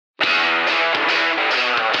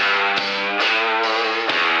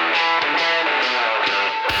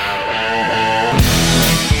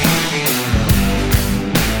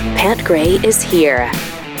Gray is here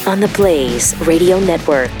on the Blaze Radio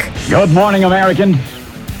Network. Good morning, American.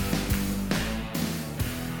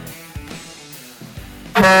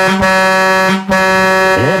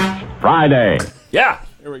 It's Friday. Yeah.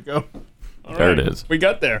 Here we go. All There right. it is. We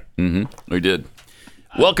got there. We did.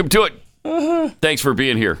 Welcome to it. Thanks for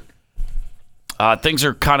being here. Things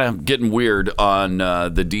are kind of getting weird on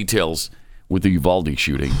the details with the Uvalde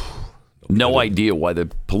shooting. No idea why the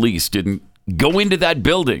police didn't go into that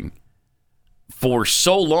building for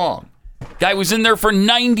so long. Guy was in there for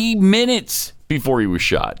 90 minutes before he was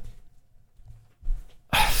shot.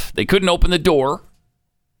 They couldn't open the door.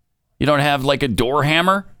 You don't have like a door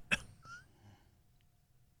hammer?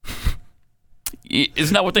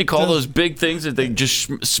 Isn't that what they call those big things that they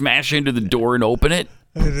just smash into the door and open it?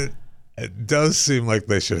 It does seem like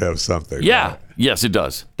they should have something. Yeah. Right? Yes, it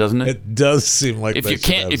does. Doesn't it? It does seem like If they you should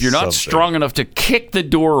can't, have if you're not something. strong enough to kick the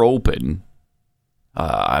door open,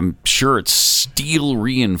 I'm sure it's steel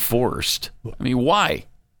reinforced. I mean, why?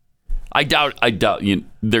 I doubt you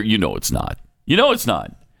know it's not. You know it's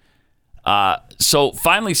not. So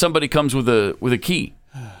finally somebody comes with a key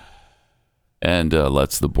and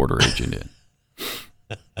lets the border agent in.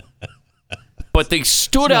 But they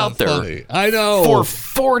stood out there Funny. I know. for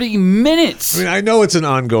 40 minutes. I mean, I know it's an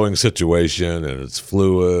ongoing situation and it's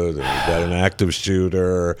fluid and you've got an active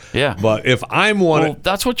shooter. Yeah. But if I'm one, Well,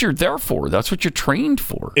 that's what you're there for. That's what you're trained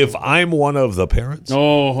for. if I'm one of the parents,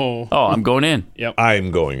 Oh. Oh, I'm going in. Yep.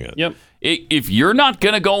 I'm going in. Yep. If you're not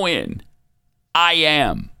going to go in, I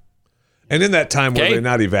am. And in that time, Okay. were they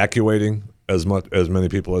not evacuating as many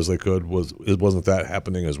people as they could? Wasn't that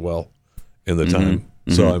happening as well in the time?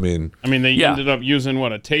 So I mean, They Yeah. ended up using,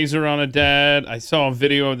 a taser on a dad. I saw a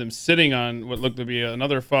video of them sitting on what looked to be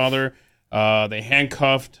another father. They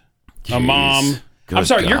handcuffed a mom. Good I'm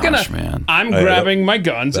sorry, gosh, man. I'm grabbing my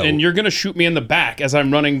guns, that- and you're going to shoot me in the back as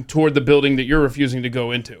I'm running toward the building that you're refusing to go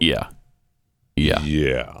into. Yeah. Yeah.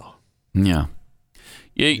 yeah.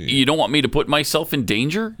 You don't want me to put myself in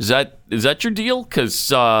danger? Is that your deal? Because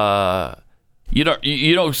you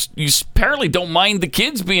apparently don't mind the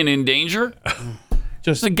kids being in danger.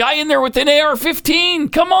 Just There's a guy in there with an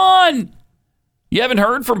AR-15. Come on. You haven't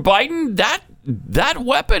heard from Biden? That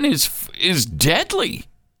weapon is deadly.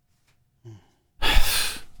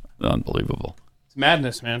 Unbelievable. it's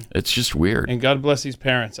madness, man. It's just weird. And God bless these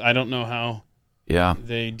parents. I don't know how Yeah.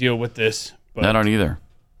 they deal with this, but I don't either.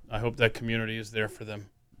 I hope that community is there for them.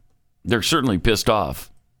 They're certainly pissed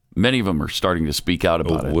off. Many of them are starting to speak out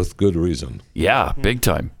about it. With good reason. Yeah, big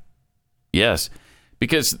time. Yes,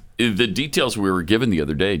 because the details we were given the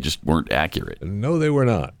other day just weren't accurate. No, they were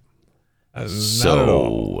not. Not at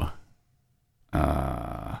all. So,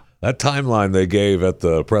 That timeline they gave at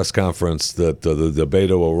the press conference, the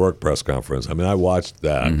Beto O'Rourke press conference, I mean, I watched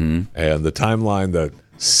that, and the timeline that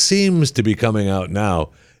seems to be coming out now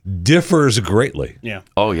differs greatly. Yeah.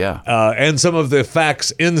 oh yeah, And some of the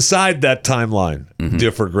facts inside that timeline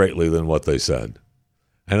differ greatly than what they said.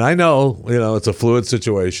 And I know, it's a fluid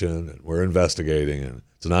situation, and we're investigating, and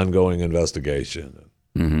it's an ongoing investigation,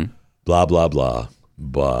 and blah, blah, blah.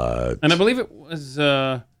 But And I believe it was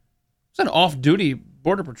an off-duty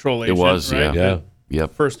Border Patrol agent, was, right? yeah. yeah.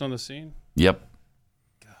 Yep, First on the scene. yep.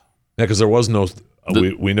 Yeah, because there was no,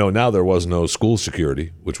 we know now there was no school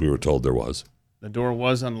security, which we were told there was. The door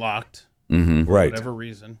was unlocked Right. for whatever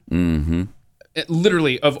reason. Mm-hmm.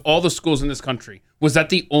 Literally, of all the schools in this country, was that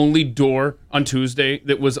the only door on Tuesday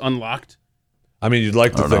that was unlocked? I mean, you'd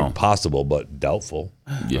like to I don't think know. possible, but doubtful.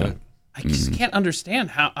 Yeah, I just can't understand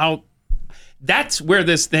how that's where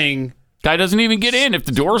this thing. guy doesn't even get in if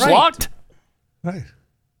the door's Right. locked. Right.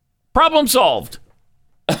 Problem solved.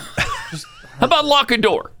 How about lock a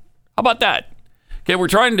door? How about that? Okay, we're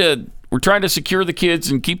trying to secure the kids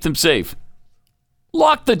and keep them safe.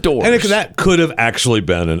 Lock the doors. And that could have actually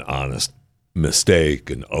been an honest mistake,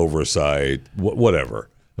 an oversight, whatever.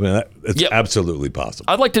 I mean, it's Yep. absolutely possible.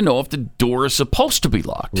 I'd like to know if the door is supposed to be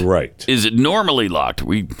locked. Right. Is it normally locked?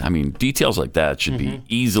 Details like that should be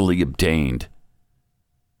easily obtained.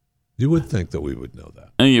 You would think that we would know that.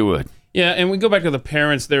 And you would. Yeah, and we go back to the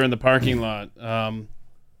parents there in the parking lot.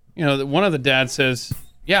 One of the dads says,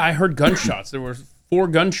 "Yeah, I heard gunshots. There were 4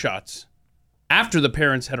 gunshots after the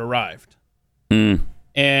parents had arrived."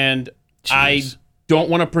 And I don't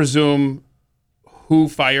want to presume who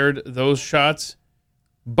fired those shots,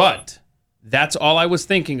 but that's all I was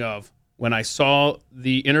thinking of when I saw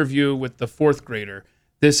the interview with the 4th grader.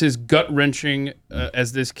 This is gut-wrenching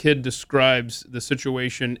as this kid describes the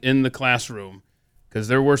situation in the classroom, because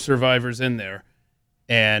there were survivors in there.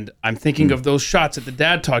 And I'm thinking of those shots that the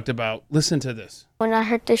dad talked about. Listen to this. When I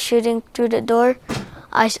heard the shooting through the door,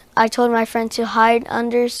 I told my friend to hide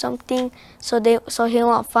under something so he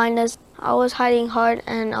won't find us. I was hiding hard,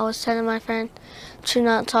 and I was telling my friend to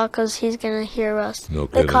not talk because he's gonna hear us. No The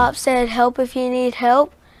kidding. cop said, "Help if you need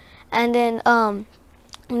help," and then one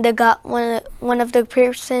of the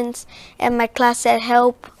persons in my class said,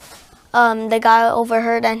 "Help." The guy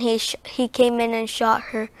overheard, and he came in and shot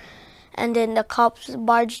her, and then the cops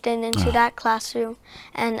barged into that classroom,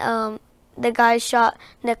 and the guy shot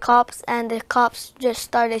the cops, and the cops just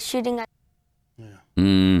started shooting at.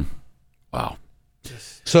 Wow.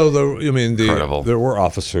 So Incredible. there were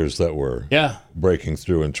officers that were Yeah. breaking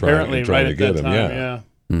through and Apparently, trying right to at get that him. time. Yeah.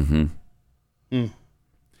 Mm-hmm.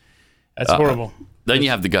 That's horrible. Then you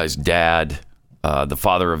have the guy's dad, the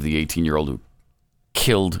father of the 18-year-old who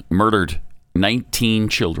murdered 19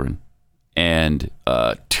 children and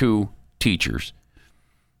 2 teachers.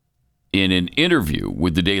 In an interview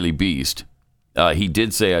with the Daily Beast, he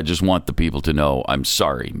did say, "I just want the people to know I'm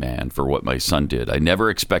sorry, man, for what my son did. I never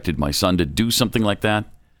expected my son to do something like that.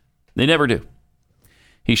 They never do.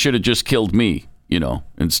 He should have just killed me,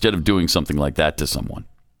 instead of doing something like that to someone."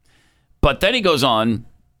 But then he goes on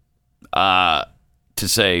to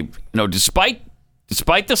say, despite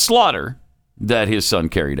the slaughter that his son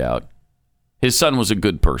carried out, his son was a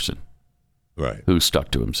good person Right. who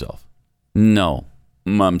stuck to himself. No,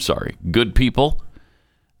 I'm sorry. Good people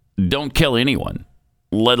don't kill anyone,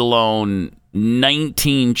 let alone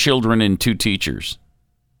 19 children and 2 teachers.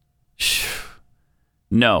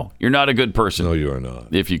 No, you're not a good person No, you are not.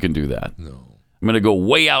 if you can do that. No. I'm going to go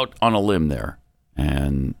way out on a limb there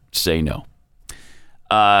and say no.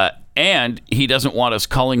 And he doesn't want us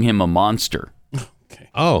calling him a monster.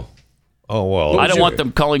 Oh, well. I don't want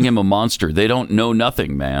them calling him a monster. They don't know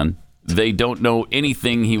nothing, man. They don't know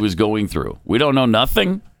anything he was going through. We don't know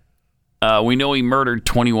nothing. We know he murdered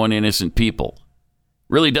 21 innocent people.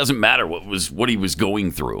 Really doesn't matter what he was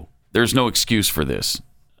going through. There's no excuse for this.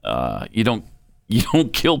 You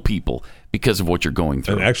don't kill people because of what you're going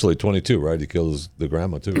through. And actually, 22, right? He kills the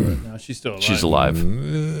grandma too, right? No, she's still alive. She's alive.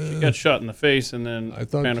 She got shot in the face and then I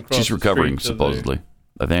thought ran across She's the recovering, street to supposedly.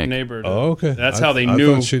 I the think. neighbor. Oh, okay. That's I how they thought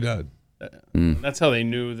knew. she died. That's how they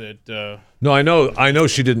knew that. No, I know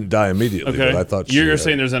she didn't die immediately. Okay. But I thought You're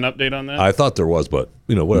saying there's an update on that? I thought there was, but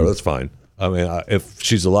whatever. That's fine. I mean, if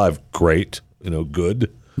she's alive, great.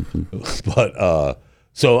 Good. But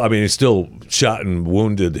he still shot and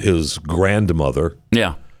wounded his grandmother.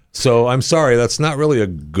 Yeah. So I'm sorry, that's not really a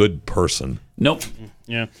good person. Nope.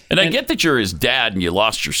 yeah. And I get that you're his dad and you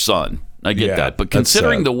lost your son. I get Yeah, that. But that's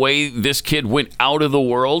considering sad. the way this kid went out of the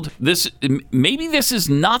world, maybe this is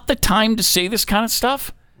not the time to say this kind of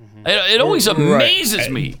stuff. It always amazes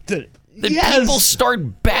me that people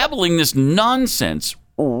start babbling this nonsense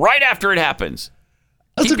right after it happens.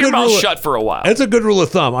 Keep your mouth shut for a while. It's a good rule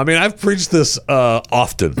of thumb. I mean, I've preached this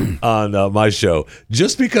often on my show.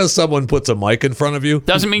 Just because someone puts a mic in front of you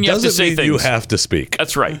Doesn't mean you have to say mean things. you have to speak.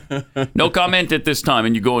 That's right. No comment at this time,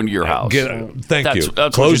 and you go into your house. Thank you. That's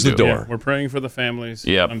what Close you the do. door. Yeah, we're praying for the families.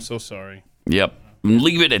 Yep. I'm so sorry. Yep.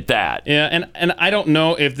 Leave it at that. Yeah, and I don't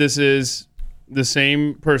know if this is the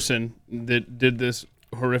same person that did this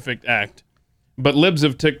horrific act, but Libs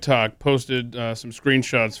of TikTok posted some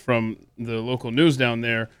screenshots from the local news down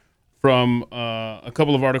there from a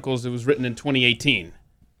couple of articles that was written in 2018.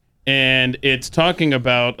 And it's talking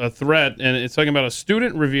about a threat, and it's talking about a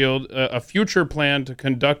student revealed a future plan to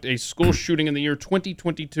conduct a school shooting in the year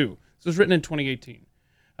 2022. This was written in 2018.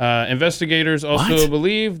 Investigators also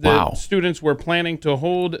believe that students were planning to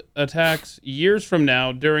hold attacks years from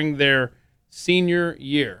now during their senior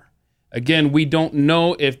year. Again, we don't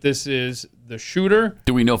know if this is the shooter.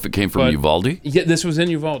 Do we know if it came from But- Uvalde? Yeah, this was in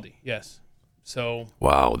Uvalde, yes. So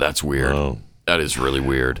Wow, that's weird. Oh. That is really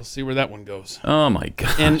weird. we'll see where that one goes. Oh my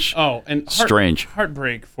gosh. And Strange.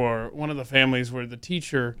 heartbreak for one of the families where one of the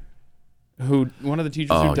teachers who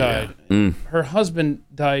Oh, died, her husband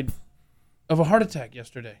died of a heart attack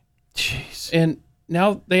yesterday. Jeez. And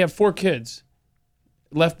now they have 4 kids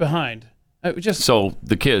left behind. So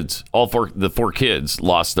the kids, the four kids,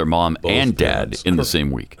 lost their mom and dad parents. in the same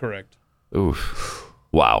week. Correct. Oof.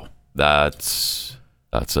 Wow. That's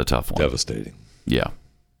a tough one. Devastating. Yeah.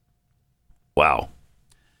 Wow.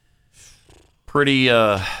 Pretty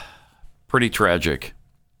tragic.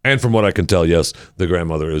 And from what I can tell, yes, the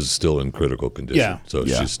grandmother is still in critical condition. Yeah. So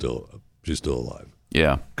Yeah. she's still alive.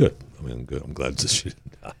 Yeah. Good. I mean, good. I'm glad that she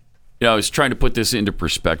didn't die. I was trying to put this into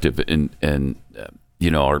perspective, and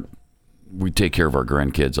we take care of our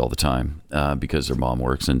grandkids all the time because their mom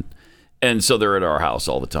works, and so they're at our house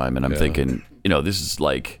all the time. And I'm thinking, this is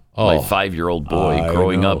like my 5-year-old boy I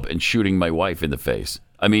growing know. up and shooting my wife in the face.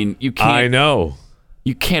 I mean, you can't. I know.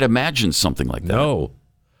 You can't imagine something like that. No.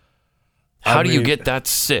 How do you get that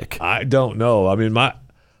sick? I don't know. I mean,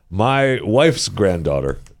 my wife's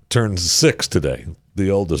granddaughter turns 6 today, the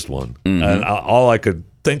oldest one, and all I could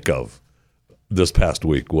think of this past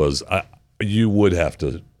week was you would have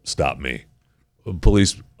to stop me.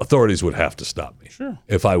 Police authorities would have to stop me. Sure.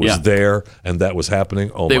 If I was there and that was happening,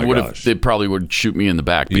 They my would gosh. They probably would shoot me in the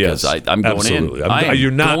back because Yes, I'm going absolutely. in. You're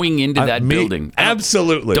not going into that building.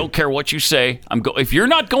 Absolutely. Don't care what you say. If you're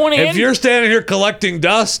not going in, If you're standing here collecting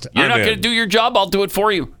dust, you're I'm not in. going to do your job. I'll do it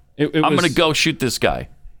for you. It I'm was- going to go shoot this guy.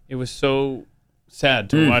 It was so sad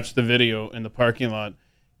to watch the video in the parking lot.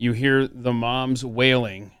 You hear the moms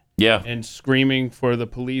wailing Yeah. and screaming for the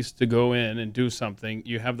police to go in and do something.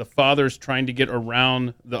 You have the fathers trying to get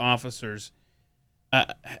around the officers.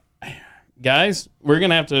 Guys, we're going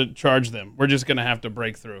to have to charge them. We're just going to have to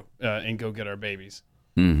break through and go get our babies.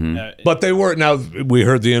 But they were. Now we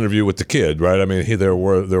heard the interview with the kid, right? I mean, there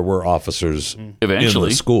were officers Eventually. in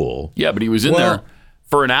the school. Yeah, but he was in Well- there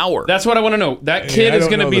for an hour. That's what I want to know. That kid I is don't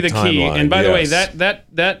going to know be the the key. timeline, And by the way, yes.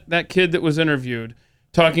 that kid that was interviewed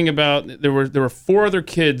talking about there were 4 other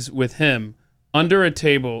kids with him under a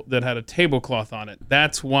table that had a tablecloth on it.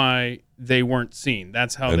 That's why they weren't seen.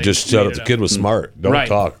 That's how And they just shut made up. The it kid was smart. Don't Right.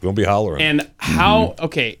 talk. Don't be hollering. And how?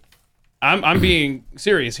 Okay, I'm being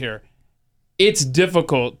serious here. It's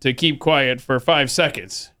difficult to keep quiet for 5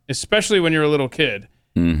 seconds, especially when you're a little kid.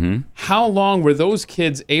 Mm-hmm. How long were those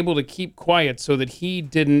kids able to keep quiet so that he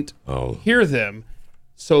didn't hear them?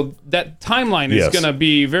 So that timeline is Yes. going to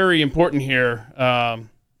be very important here, and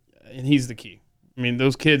he's the key. I mean,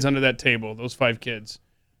 those kids under that table, those 5 kids,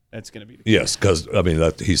 that's going to be the key. Yes, because I mean,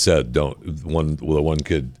 he said, "Don't." The one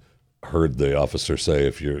kid heard the officer say,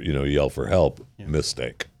 "If yell for help."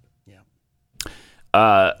 Mistake.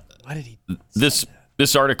 Why did he?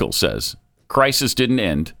 This article says crisis didn't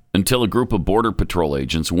end until a group of Border Patrol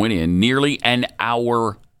agents went in nearly an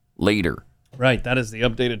hour later. Right, that is the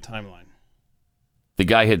updated timeline. The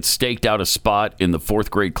guy had staked out a spot in the 4th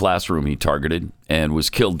grade classroom he targeted and was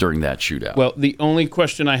killed during that shootout. Well, the only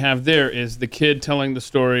question I have there is the kid telling the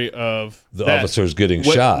story of The officers getting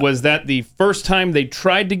shot. Was that the first time they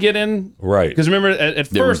tried to get in? Right. Because remember, at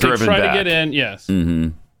They were first they driven tried back. to get in. Yes. Mm-hmm.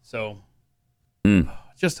 So, Mm.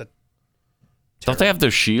 just a. Don't they have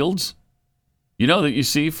those shields? You know that you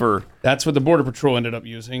see for That's what the Border Patrol ended up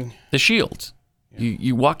using. the shields.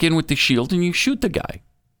 You walk in with the shield and you shoot the guy.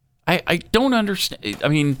 I don't understand. I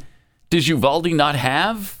mean, does Uvalde not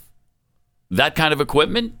have that kind of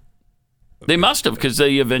equipment? They must have because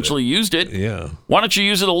they eventually used it. Yeah. Why don't you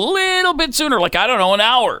use it a little bit sooner? Like, I don't know, an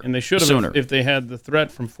hour. And they should have sooner. if they had the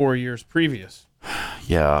threat from 4 years previous.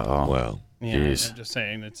 Yeah. Well. Yeah, Jeez. I'm just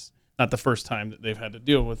saying it's not the first time that they've had to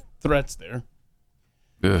deal with threats there.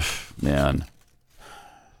 Ugh, man.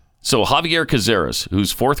 So Javier Cazares,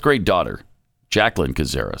 whose 4th grade daughter, Jacqueline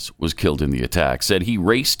Cazares, was killed in the attack, said he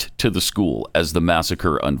raced to the school as the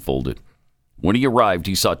massacre unfolded. When he arrived,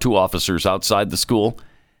 he saw 2 officers outside the school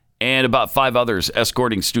and about 5 others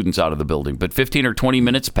escorting students out of the building. But 15 or 20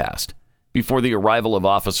 minutes passed before the arrival of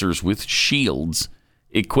officers with shields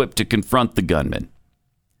equipped to confront the gunman.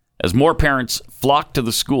 As more parents flocked to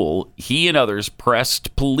the school, he and others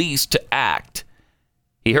pressed police to act.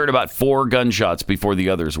 He heard about 4 gunshots before the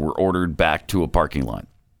others were ordered back to a parking lot.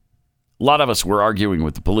 A lot of us were arguing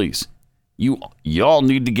with the police. You all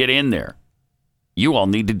need to get in there. You all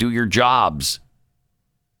need to do your jobs.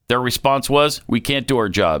 Their response was, we can't do our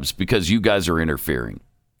jobs because you guys are interfering.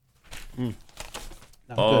 Not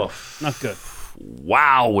good. Not good.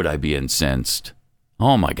 Wow, would I be incensed.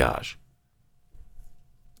 Oh my gosh.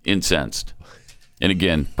 Incensed. And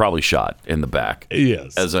again, probably shot in the back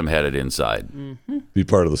Yes. as I'm headed inside. Be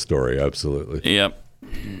part of the story. Absolutely. Yep.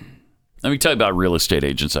 Let me tell you about Real Estate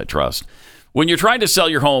Agents I Trust. When you're trying to sell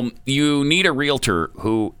your home, you need a realtor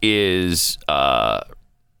who is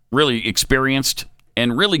really experienced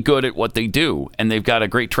and really good at what they do, and they've got a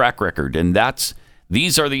great track record. And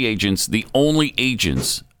these are the agents, the only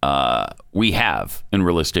agents we have in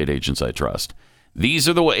Real Estate Agents I Trust. These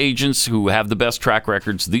are the agents who have the best track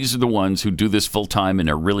records. These are the ones who do this full time and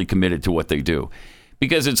are really committed to what they do.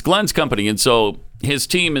 Because it's Glenn's company, and so his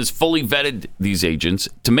team has fully vetted these agents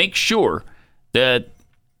to make sure that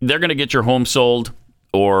they're going to get your home sold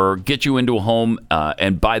or get you into a home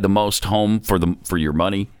and buy the most home for your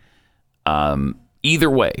money. Either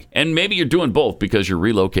way, and maybe you're doing both because you're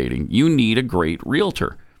relocating, you need a great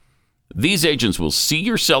realtor. These agents will see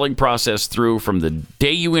your selling process through from the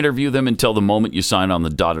day you interview them until the moment you sign on the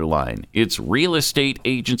dotted line. It's Real Estate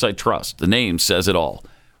Agents I Trust. The name says it all.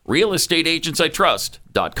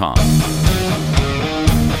 RealestateAgentsITrust.com.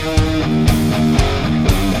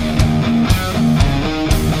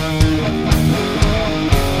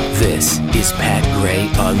 This is Pat Gray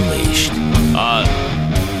Unleashed.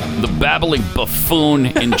 The babbling buffoon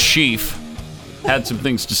in chief had some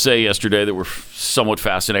things to say yesterday that were somewhat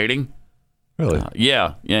fascinating. Really?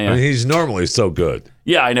 Yeah. I mean, he's normally so good.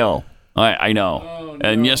 Yeah, I know. I know. Oh, no.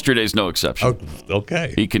 And yesterday's no exception. Oh,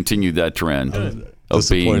 okay. He continued that trend of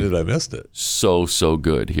Disappointed being I missed it. so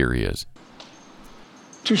good. Here he is.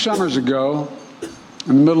 2 summers ago,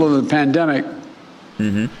 in the middle of the pandemic,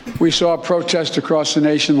 we saw protests across the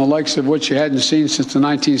nation, the likes of which you hadn't seen since the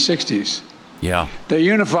 1960s. Yeah. They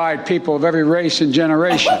unified people of every race and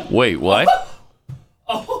generation. Wait, what?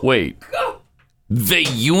 Wait. They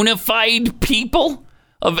unified people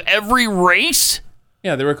of every race?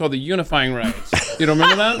 Yeah, they were called the Unifying Riots. You don't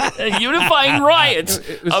remember that? Unifying Riots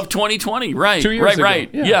of 2020. Right. 2 years ago. Right.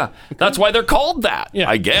 Yeah. That's why they're called that, Yeah.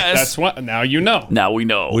 I guess. That's what. Now you know. Now we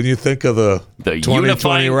know. When you think of the 2020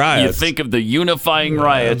 unifying riots, You think of the unifying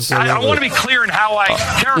riots. I want to be clear in how I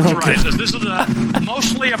characterize this. This is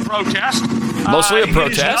mostly a protest. Mostly a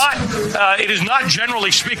protest? It is not,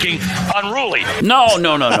 generally speaking, unruly. No.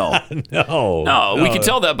 No. We can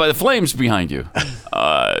tell that by the flames behind you.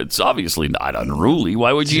 It's obviously not unruly.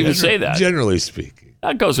 Why would you even say that? Generally speaking.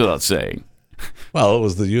 That goes without saying. Well, it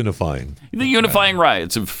was the unifying. The unifying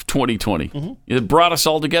riots of 2020. It brought us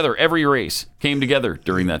all together. Every race came together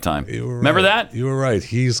during that time. Remember that? You were right.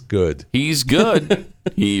 He's good. He's good.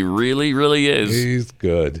 He really, really is. He's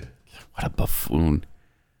good. What a buffoon.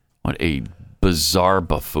 What a bizarre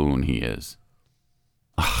buffoon he is.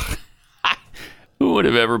 Who would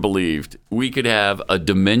have ever believed we could have a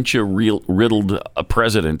dementia-riddled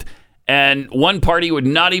president and one party would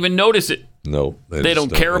not even notice it? No. They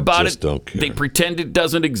don't care about it. Don't care. They pretend it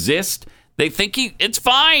doesn't exist. They think it's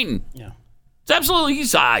fine. Yeah. It's absolutely,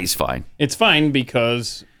 he's fine. It's fine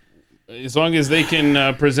because as long as they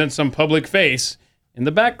can present some public face, in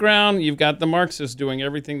the background, you've got the Marxists doing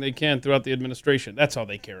everything they can throughout the administration. That's all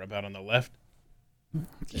they care about on the left.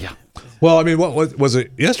 Yeah. Well, I mean, what was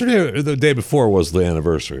it? Yesterday or the day before was the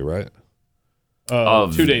anniversary, right?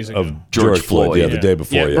 Of 2 days ago. Of George Floyd. Yeah, the day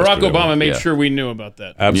before. Yeah, Barack yesterday. Obama made Yeah. sure we knew about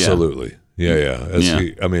that. Absolutely. Yeah. Yeah.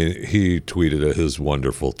 He tweeted his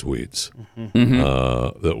wonderful tweets.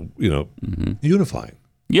 That unifying,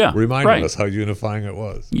 Yeah. reminding us how unifying it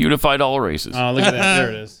was. Unified all races. Oh, look at that. There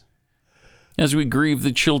it is. As we grieve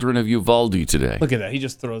the children of Uvalde today. Look at that. He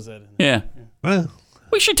just throws that in. Yeah. Well,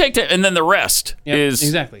 We should take that. And then the rest Yeah, is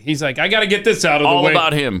exactly. He's like, I got to get this out of the all way.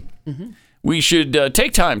 about him. We should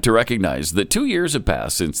take time to recognize that 2 years have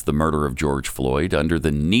passed since the murder of George Floyd under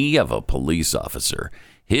the knee of a police officer.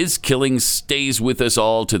 His killing stays with us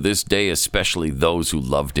all to this day, especially those who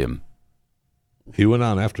loved him. he went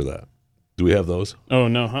on after that. Do we have those? Oh,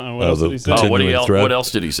 no. What else did he say? Continuing thread. What else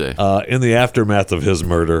did he say? In the aftermath of his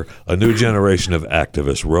murder, a new generation of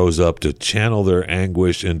activists rose up to channel their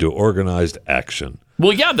anguish into organized action.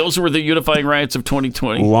 Well, yeah, those were the unifying riots of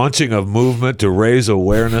 2020. Launching a movement to raise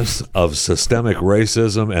awareness of systemic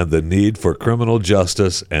racism and the need for criminal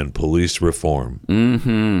justice and police reform.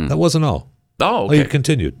 Mm-hmm. That wasn't all. Oh, He okay.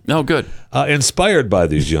 continued. Oh, good. Inspired by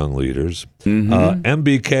these young leaders,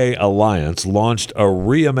 MBK Alliance launched a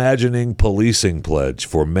reimagining policing pledge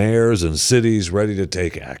for mayors and cities ready to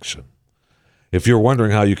take action. If you're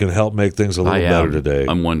wondering how you can help make things a little better today,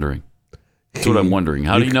 I'm wondering. That's what I'm wondering.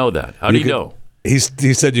 How do you know that? How do you know? He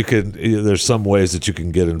said you could. There's some ways that you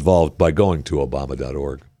can get involved by going to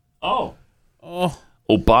Obama.org. Oh.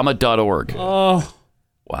 Obama.org. Oh.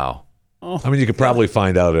 Wow. I mean, you could probably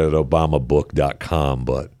find out at ObamaBook.com,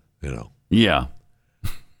 but Yeah.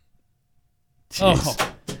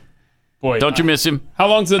 Oh. Boy. Don't you miss him? How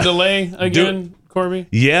long's the delay again, Corby?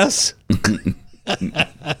 yes,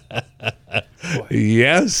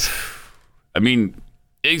 yes. I mean,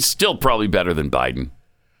 he's still probably better than Biden.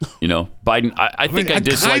 Biden, I think I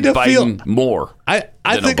dislike kinda Biden more. I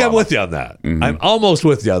than think Obama. I'm with you on that. I'm almost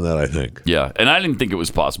with you on that, I think. Yeah, and I didn't think it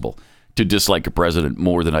was possible to dislike a president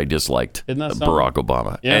more than I disliked Isn't that Barack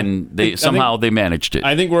Obama. Yeah. And they I think- somehow they managed it.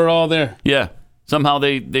 I think we're all there. Yeah, somehow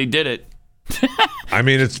they did it. I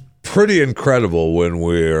mean, it's pretty incredible when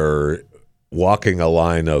we're walking a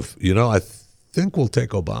line of, I think we'll take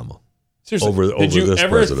Obama. Seriously, Over did you this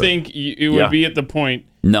ever president. think you would Yeah. be at the point,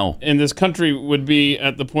 No. and this country would be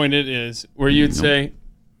at the point it is, where you'd say,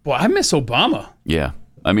 "Boy, I miss Obama." Yeah.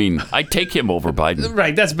 I mean, I take him over Biden.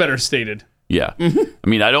 Right, that's better stated. Yeah. I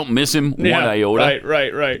mean, I don't miss him one iota.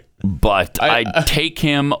 Right. But I'd take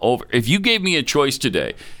him over. If you gave me a choice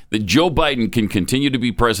today that Joe Biden can continue to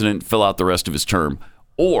be president, fill out the rest of his term,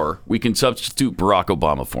 or we can substitute Barack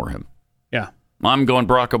Obama for him, Yeah. I'm going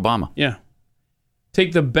Barack Obama. Yeah.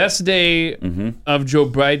 Take the best day of Joe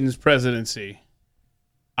Biden's presidency.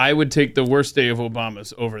 I would take the worst day of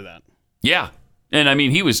Obama's over that. Yeah. And I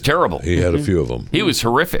mean, he was terrible. He had a few of them. He was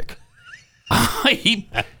horrific. He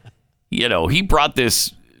brought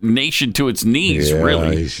this nation to its knees,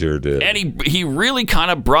 really. He sure did. And he really kind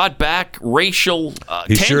of brought back racial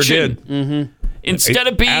He tension. sure did. Mm-hmm. Instead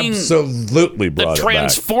of being absolutely brought the it back.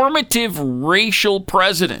 transformative racial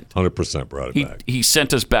president. 100% brought it back. He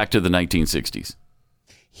sent us back to the 1960s.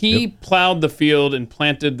 He plowed the field and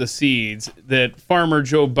planted the seeds that Farmer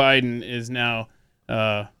Joe Biden is now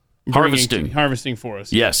harvesting for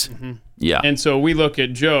us. Yes. Mm-hmm. Yeah. And so we look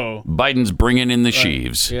at Joe. Biden's bringing in the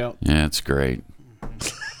sheaves. Yeah. Yeah, it's great.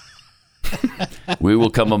 We will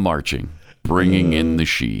come a-marching, bringing in the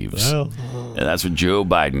sheaves. Well, and that's what Joe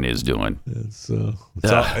Biden is doing.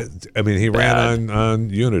 I mean, he ran on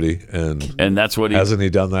unity, and that's what hasn't he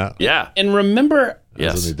done that? Yeah. And remember,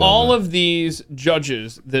 yes, all of these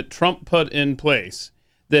judges that Trump put in place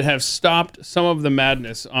that have stopped some of the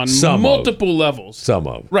madness on multiple levels. Some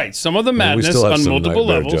of. Right. Some of the madness we still have on some multiple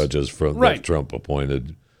nightmare levels. judges from that Trump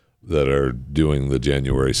appointed that are doing the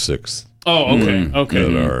January 6th. Oh, okay.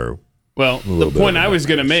 Okay. That are well, the point I was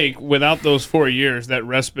going to make, without those 4 years, that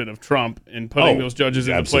respite of Trump and putting those judges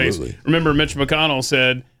into place. Remember, Mitch McConnell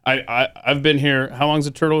said, I've been here. How long's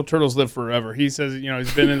a turtle? Turtles live forever. He says,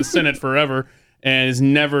 he's been in the Senate forever and has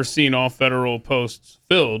never seen all federal posts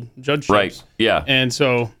filled, judgeships. Right, yeah. And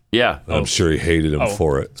so... Yeah. I'm sure he hated him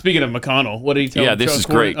for it. Speaking of McConnell, what did he tell Yeah, this Chuck is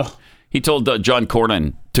great. Cornyn? Oh. He told John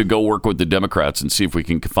Cornyn to go work with the Democrats and see if we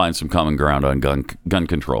can find some common ground on gun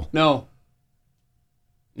control. No.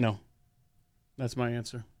 That's my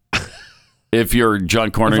answer. If you're John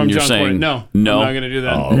Cornyn, If I'm you're John saying Cornyn, no. no. I'm not going to do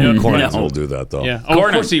that. Cornyn will do that, though. Yeah. Oh,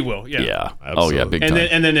 of course he will. Yeah. Yeah. Absolutely. Oh, yeah, big time.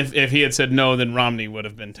 And then if he had said no, then Romney would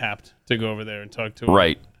have been tapped to go over there and talk to him.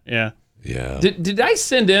 Right. Yeah. Yeah. Did I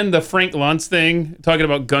send in the Frank Luntz thing talking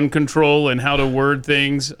about gun control and how to word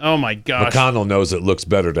things? Oh my gosh. McConnell knows it looks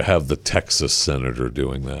better to have the Texas senator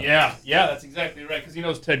doing that. Yeah, that's exactly right. Because he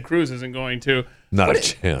knows Ted Cruz isn't going to. Not a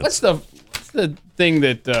chance. What's the thing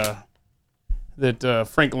that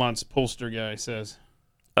Frank Luntz pollster guy says?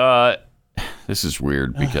 This is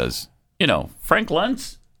weird because Frank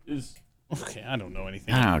Luntz is. Okay, I don't know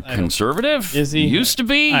anything. Conservative? Is he? Used to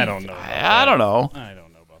be? I don't know. I don't know. I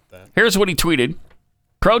don't know about that. Here's what he tweeted.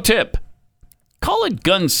 Pro tip. Call it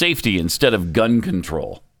gun safety instead of gun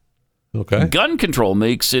control. Okay. Gun control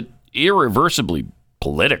makes it irreversibly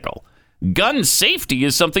political. Gun safety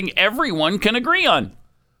is something everyone can agree on.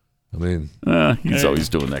 I mean, he's always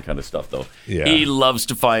doing that kind of stuff, though. Yeah. He loves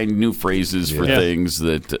to find new phrases for things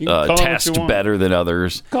that call it test what you want. better than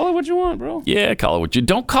others. Call it what you want, bro. Yeah, call it what you.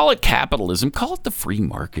 Don't call it capitalism. Call it the free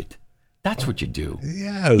market. That's what you do.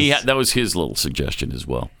 Yes. That was his little suggestion as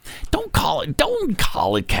well. Don't call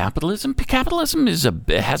it capitalism. Capitalism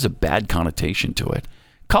has a bad connotation to it.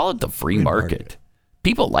 Call it the free market.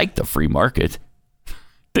 People like the free market.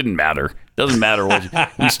 Didn't matter. Doesn't matter what.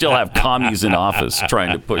 We still have commies in office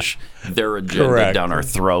trying to push their agenda down our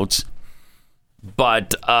throats.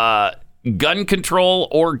 But gun control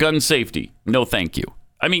or gun safety, no thank you.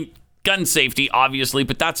 I mean, gun safety, obviously,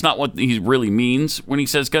 but that's not what he really means when he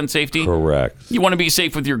says gun safety. Correct. You want to be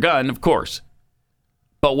safe with your gun, of course.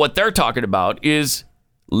 But what they're talking about is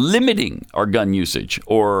limiting our gun usage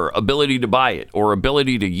or ability to buy it or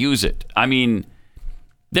ability to use it. I mean,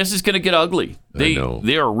 this is going to get ugly. They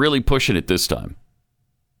are really pushing it this time.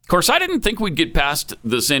 Of course, I didn't think we'd get past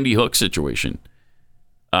the Sandy Hook situation,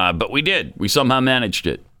 but we did. We somehow managed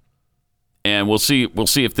it, and we'll see. We'll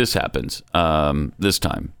see if this happens this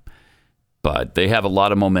time. But they have a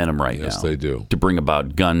lot of momentum right now. Yes, they do. To bring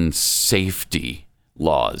about gun safety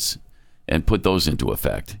laws and put those into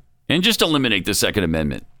effect, and just eliminate the Second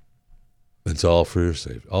Amendment. It's all for your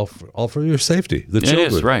safety. All for your safety. The children.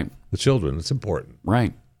 It is, right. The children. It's important.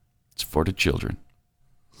 Right. It's for the children.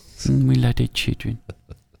 We love the children.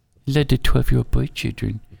 Love the 12-year-old boy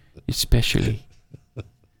children, especially.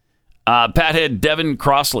 Pathead Devin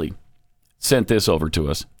Crossley sent this over to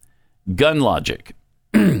us. Gun logic.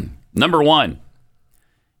 Number 1.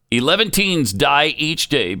 11 teens die each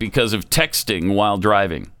day because of texting while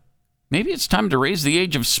driving. Maybe it's time to raise the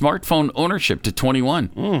age of smartphone ownership to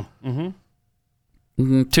 21.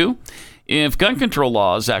 2. If gun control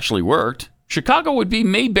laws actually worked, Chicago would be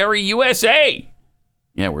Mayberry, USA.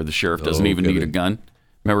 Yeah, where the sheriff doesn't even need a gun.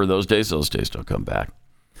 Remember those days? Those days don't come back.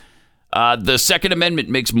 The Second Amendment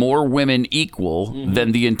makes more women equal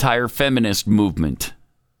than the entire feminist movement.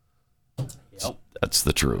 Yep. That's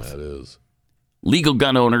the truth. That is. Legal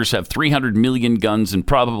gun owners have 300 million guns and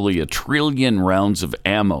probably 1 trillion rounds of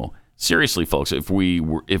ammo. Seriously, folks, if we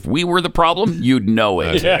were the problem, you'd know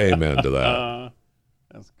it. Amen to that.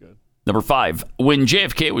 That's good. Number 5, when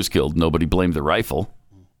JFK was killed, nobody blamed the rifle.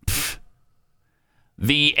 Pfft.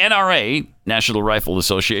 The NRA, National Rifle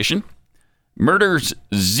Association, murders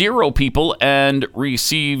 0 people and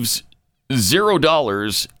receives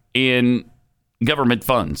 $0 in government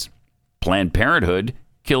funds. Planned Parenthood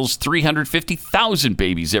kills 350,000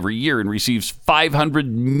 babies every year and receives $500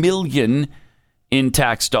 million in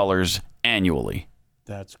tax dollars annually.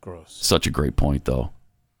 That's gross. Such a great point, though.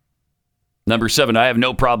 Number 7, I have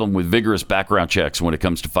no problem with vigorous background checks when it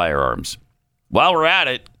comes to firearms. While we're at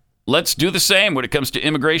it, let's do the same when it comes to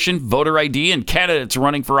immigration, voter ID, and candidates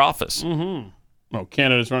running for office. Mm-hmm. Oh,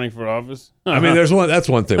 candidates running for office? I mean, that's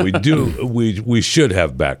one thing. We should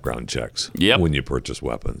have background checks when you purchase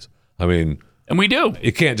weapons. I mean... And we do.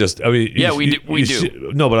 You can't just, I mean... Yeah, we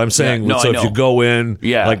do. No, but I'm saying, if you go in,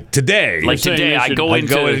 like today... Like today, I go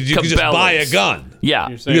into you can just buy a gun. Yeah.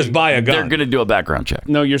 You just buy a gun. They're going to do a background check.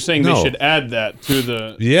 No, you're saying they should add that to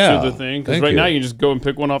the thing? Because right now you just go and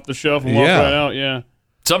pick one off the shelf and walk right out, yeah.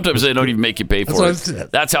 Sometimes they don't even make you pay for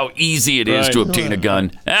it. That's how easy it is to obtain a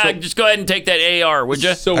gun. Just go ahead and take that AR, would you?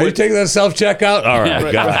 Are you taking that self-checkout? All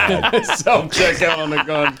right, got it. Self-checkout on the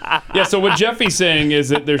gun. Yeah, so what Jeffy's saying is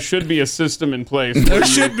that there should be a system in place. There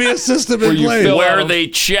should be a system in place. Where they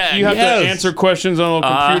check. You have to answer questions on a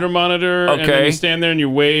computer monitor, and then you stand there and you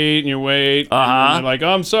wait, and and you're like, oh,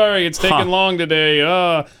 I'm sorry, it's taking long today.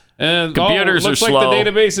 And computers looks are slow. Like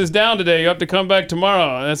the database is down today. You have to come back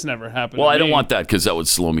tomorrow. That's never happened. Well, I don't want that because that would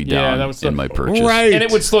slow me down in my purchase. Right. And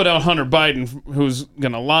it would slow down Hunter Biden, who's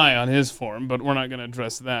going to lie on his form, but we're not going to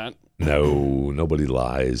address that. No, nobody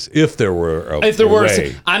lies. If there were a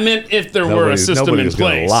way. I meant if there were a system in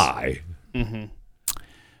place. Lie. Mm-hmm.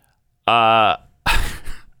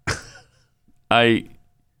 I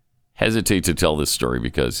hesitate to tell this story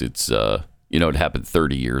because it's, it happened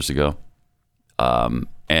 30 years ago.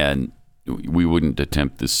 And we wouldn't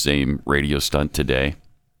attempt the same radio stunt today.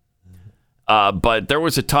 But there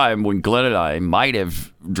was a time when Glenn and I might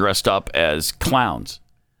have dressed up as clowns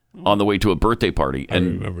on the way to a birthday party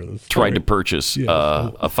and tried to purchase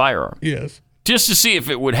a firearm. Yes. Just to see if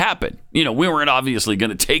it would happen. We weren't obviously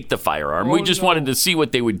going to take the firearm. We just wanted to see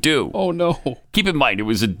what they would do. Oh, no. Keep in mind, it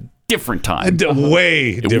was a different time.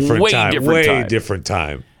 Way different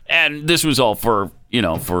time. And this was all for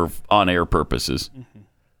on-air purposes. Mm-hmm.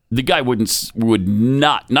 The guy would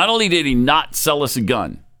not only did he not sell us a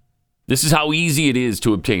gun, this is how easy it is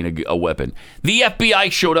to obtain a weapon. The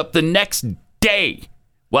FBI showed up the next day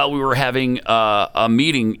while we were having a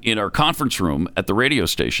meeting in our conference room at the radio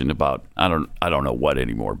station about, I don't know what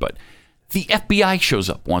anymore, but the FBI shows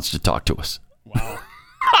up, wants to talk to us. Wow.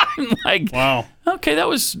 I'm like, wow. Okay, that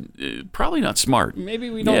was probably not smart. Maybe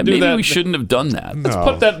we don't do that. Maybe we shouldn't have done that. Let's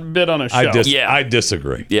put that bit on a shelf. I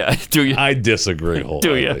disagree. Yeah, do you? I disagree wholeheartedly.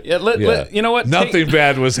 Do you? Yeah, you know what? Nothing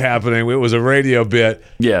bad was happening. It was a radio bit.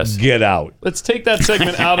 Yes. Get out. Let's take that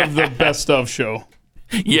segment out of the best of show.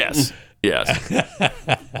 Yes.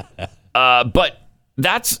 But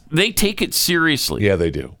they take it seriously. Yeah,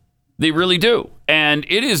 they do. They really do. And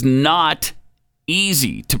it is not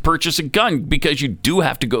easy to purchase a gun because you do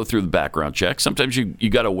have to go through the background check. Sometimes you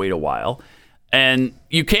got to wait a while, and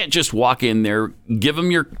you can't just walk in there, give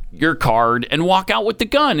them your card, and walk out with the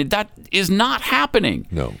gun. That is not happening.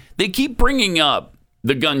 No. They keep bringing up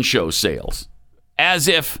the gun show sales as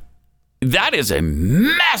if that is a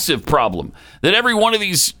massive problem, that every one of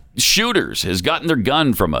these shooters has gotten their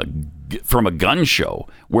gun from a gun show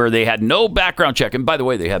where they had no background check. And by the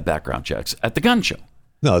way, they have background checks at the gun show.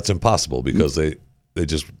 No, it's impossible because they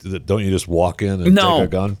just don't you just walk in and take a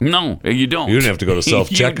gun? No, you don't. You don't have to go to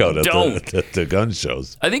self-checkout at the gun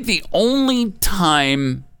shows. I think the only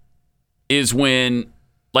time is when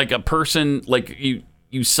like a person, like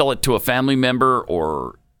you sell it to a family member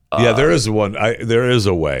or yeah, there is one. There is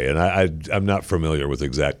a way, and I'm not familiar with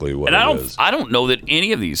exactly what it is. I don't know that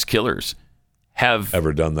any of these killers have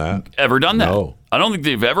ever done that. No. I don't think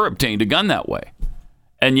they've ever obtained a gun that way.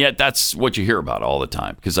 And yet that's what you hear about all the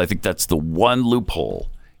time because I think that's the one loophole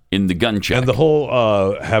in the gun check. And the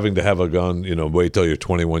whole having to have a gun, wait till you're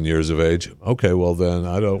 21 years of age. Okay, well then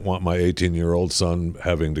I don't want my 18-year-old son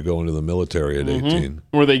having to go into the military at 18.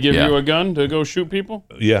 Where they give you a gun to go shoot people?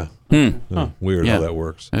 Yeah. Weird how that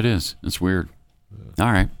works. It is. It's weird.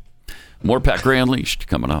 All right. More Pat Gray Unleashed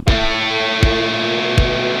coming up.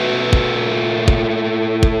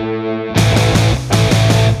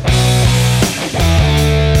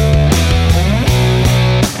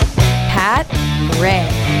 Ray.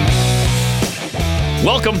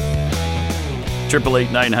 Welcome.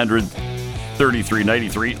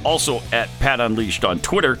 888-900-3393. Also at Pat Unleashed on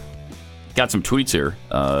Twitter. Got some tweets here.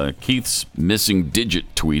 Keith's missing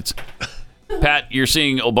digit tweets. Pat, you're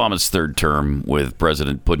seeing Obama's third term with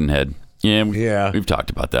President Puddinhead. Yeah, we've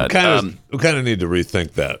talked about that. We kind of need to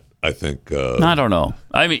rethink that, I think. I don't know.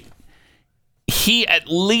 I mean, he at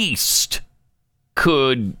least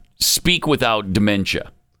could speak without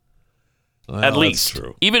dementia. Well, at least. that's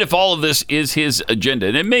true. Even if all of this is his agenda,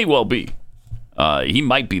 and it may well be. He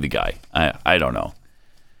might be the guy. I don't know.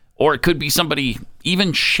 Or it could be somebody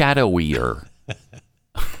even shadowier.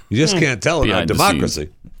 You just can't tell in our democracy.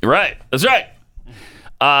 Right. That's right.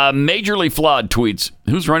 Majorly flawed tweets.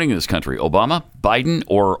 Who's running this country? Obama, Biden,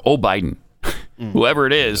 or Biden? Whoever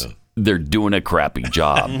it is, they're doing a crappy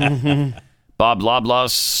job. Bob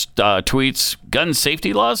Loblaws tweets, gun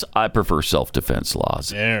safety laws? I prefer self-defense laws.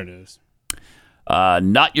 There it is.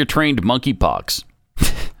 Not your trained monkeypox.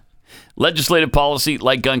 Legislative policy,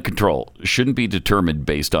 like gun control, shouldn't be determined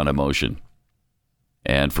based on emotion.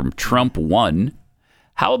 And from Trump 1,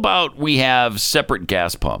 how about we have separate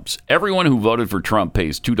gas pumps? Everyone who voted for Trump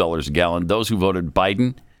pays $2 a gallon. Those who voted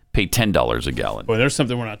Biden pay $10 a gallon. Boy, there's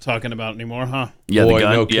something we're not talking about anymore, huh? Yeah, Boy, the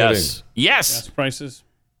gun. no kidding. Yes. Gas prices.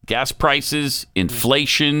 Gas prices,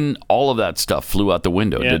 inflation, all of that stuff flew out the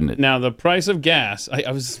window, didn't it? Now, the price of gas,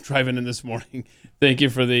 I was driving in this morning. Thank you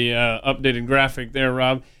for the updated graphic there,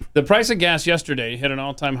 Rob. The price of gas yesterday hit an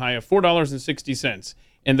all-time high of $4.60.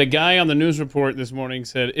 And the guy on the news report this morning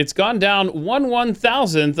said, it's gone down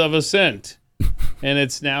 1/1000th of a cent. And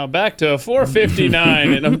it's now back to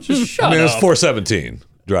 $4.59. And I'm just shut up. I mean, it was $4.17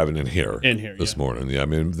 driving in here this yeah. morning. Yeah, I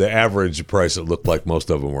mean, the average price, it looked like most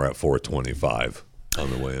of them were at $4.25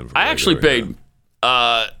 on the way in. I actually paid,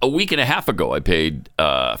 a week and a half ago, I paid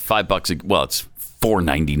 $5. Well, it's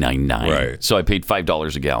 $4.99. Right. So I paid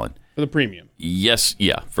 $5 a gallon. For the premium. Yes,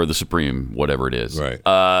 yeah, for the Supreme, whatever it is. Right.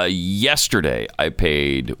 Yesterday, I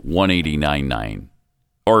paid $189.9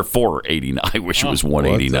 or $4.89. I wish it was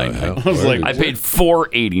 $189.9. I was like, I paid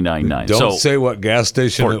 $4.89.9. Don't say what gas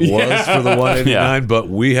station it was for the $189, but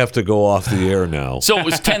we have to go off the air now. So it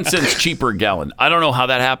was 10 cents cheaper a gallon. I don't know how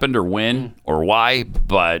that happened or when or why,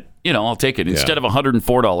 but I'll take it. Instead of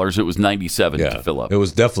 $104, it was $97 to fill up. It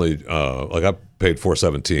was definitely like I paid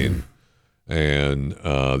 $4.17. And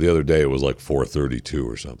the other day it was like $4.32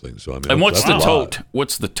 or something. So I mean, and what's the that's tote?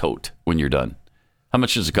 What's the tote when you're done? How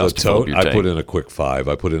much does it cost to fill up your tank? I put in a quick 5.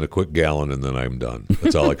 I put in a quick gallon, and then I'm done.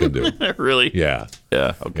 That's all I can do. Really? Yeah.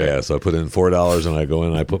 Yeah. Okay. Yeah. So I put in $4, and I go in,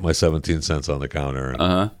 and I put my 17 cents on the counter,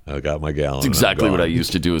 and I got my gallon. That's exactly what I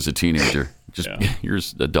used to do as a teenager. Just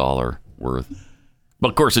here's $1 worth. But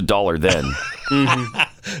of course, $1 then.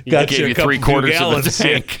 Got gave you 3/4 of the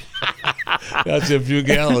tank. Got you a few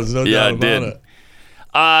gallons, no doubt about it.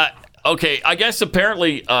 Okay, I guess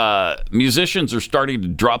apparently musicians are starting to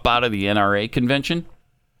drop out of the NRA convention.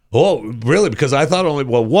 Oh, really? Because I thought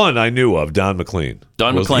one I knew of, Don McLean.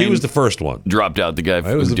 McLean. He was the first one. Dropped out. The guy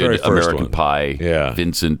was who the very did first American one. Pie. Yeah.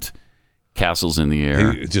 Vincent Castles in the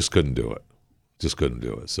Air. He just couldn't do it.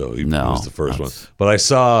 So he was the first one. But I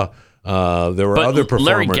saw there were other performers.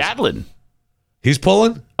 Larry Gatlin. He's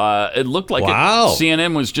pulling? It looked like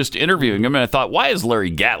CNN was just interviewing him, and I thought, why is Larry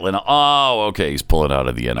Gatlin? Oh, okay, he's pulling out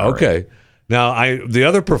of the NRA. Okay. Now, the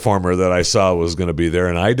other performer that I saw was going to be there,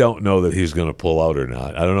 and I don't know that he's going to pull out or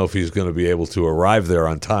not. I don't know if he's going to be able to arrive there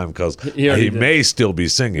on time because he may still be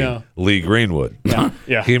singing. Yeah. Lee Greenwood.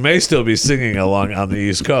 Yeah. He may still be singing along on the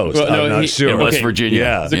East Coast. Well, no, I'm not sure. In West Virginia.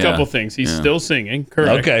 Yeah. There's a couple things. He's still singing,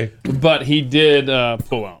 correct. Okay. But he did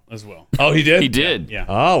pull out as well. Oh, he did? He did. Yeah.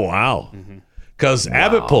 Oh, wow. Because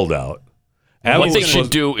Abbott pulled out. What they should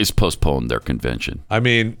do is postpone their convention. I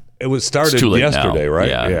mean, it was started It's too late yesterday, now. right?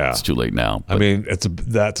 Yeah, it's too late now. I mean,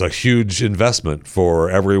 that's a huge investment for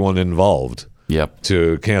everyone involved. Yep.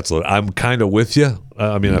 To cancel it. I'm kind of with you.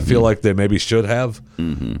 I mean, I feel like they maybe should have.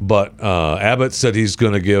 But Abbott said he's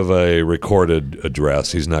going to give a recorded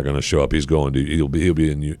address. He's not going to show up. He'll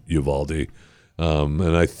be in Uvalde.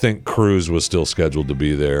 And I think Cruz was still scheduled to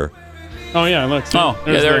be there. Oh, yeah. Look.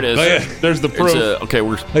 There it is. Oh, yeah. There's the proof.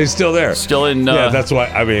 He's still there. Still in. Yeah, that's why.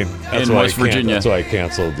 I mean, that's in why West Virginia. That's why I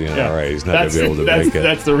canceled the NRA. He's not going to be able to make it.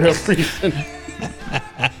 That's the real reason.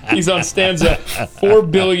 He's on stanza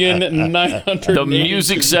 4,900,000,000. The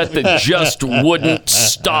music set that just wouldn't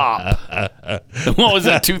stop. What was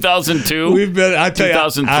that? 2002. We've been. I tell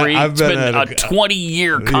 2003. you, I've it's been a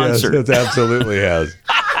 20-year concert. Yes, it absolutely has.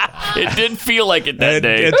 It did feel like it that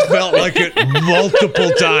day. It felt like it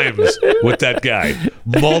multiple times with that guy.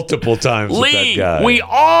 Multiple times with that guy. Lee, we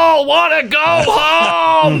all want to go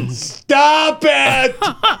home. Stop it!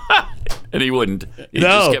 And he wouldn't. He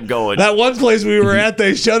just kept going. That one place we were at,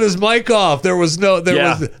 they shut his mic off. They shut,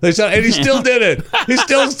 and he still did it. He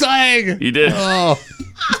still sang. He did. Oh.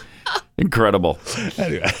 Incredible.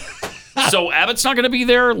 Anyway. So Abbott's not going to be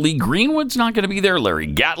there. Lee Greenwood's not going to be there. Larry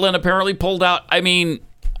Gatlin apparently pulled out. I mean,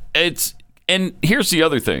 and here's the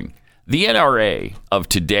other thing. The NRA of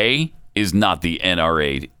today is not the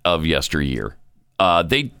NRA of yesteryear.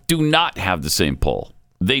 They do not have the same pull.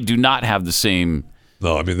 They do not have the same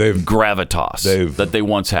gravitas that they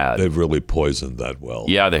once had. They've really poisoned that well.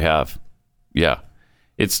 Yeah, they have. Yeah.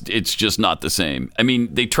 It's just not the same. I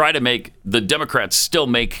mean, they try to make the Democrats still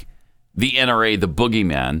make the NRA the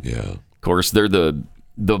boogeyman. Yeah. Of course, they're the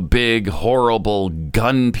big, horrible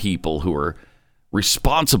gun people who are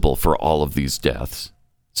responsible for all of these deaths.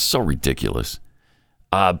 It's so ridiculous.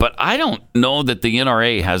 But I don't know that the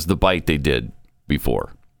NRA has the bite they did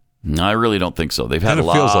before. No, I really don't think so. They've had a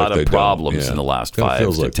lot of problems in the last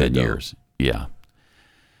 5 to 10 years. Yeah.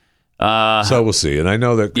 So we'll see. And I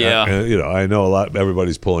know that, I know a lot,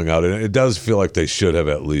 everybody's pulling out. And it does feel like they should have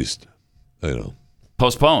at least,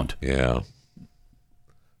 postponed. Yeah.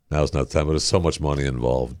 Now's not the time, but there's so much money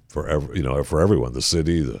involved for everyone, the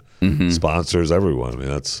city, the sponsors, everyone. I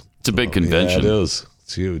mean, it's a big convention. Yeah, it is.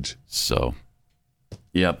 It's huge. So,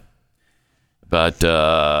 yep. But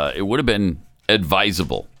it would have been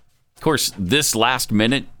advisable. Of course, this last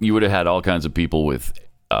minute, you would have had all kinds of people with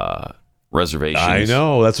reservations. I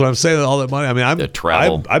know. That's what I'm saying. All that money. I mean, the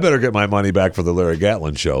travel. I better get my money back for the Larry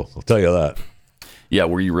Gatlin show. I'll tell you that. Yeah,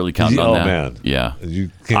 were you really counting on that? Oh, man. Yeah.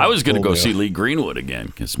 I was going to go see Lee Greenwood again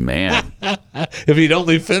because, man. If he'd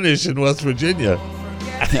only finish in West Virginia.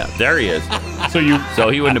 Yeah, there he is. So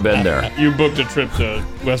he wouldn't have been there. You booked a trip to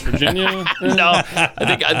West Virginia? No,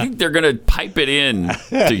 I think they're going to pipe it in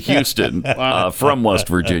to Houston from West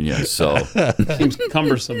Virginia. So seems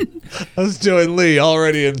cumbersome. Let's join Lee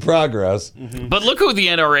already in progress. Mm-hmm. But look who the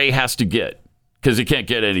NRA has to get because it can't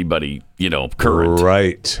get anybody current.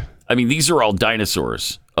 Right. I mean, these are all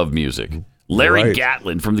dinosaurs of music. Larry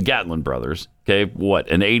Gatlin from the Gatlin Brothers. Okay, what,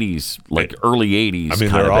 an 80s, early 80s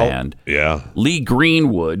kind of band. Yeah. Lee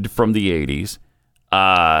Greenwood from the 80s.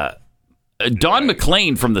 Don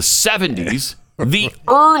McLean from the 70s. The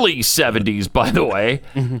early 70s, by the way.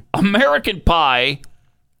 American Pie,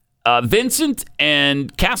 Vincent,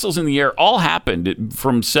 and Castles in the Air all happened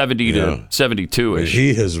from 70 to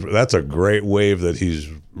 72-ish. That's a great wave that he's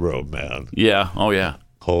rode, man. Yeah. Oh, yeah.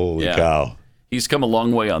 Holy cow. He's come a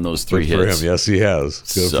long way on those 3 Good hits. for him. Yes, he has.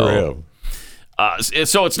 Good for him.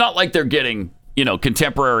 So it's not like they're getting,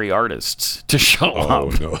 contemporary artists to show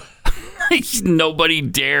up. No. Nobody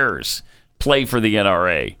dares play for the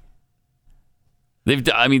NRA.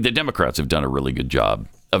 The Democrats have done a really good job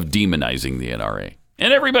of demonizing the NRA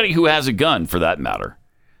and everybody who has a gun, for that matter.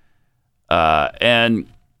 And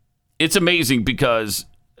it's amazing because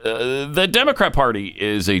the Democrat Party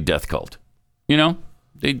is a death cult.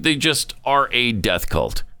 They just are a death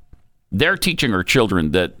cult. They're teaching our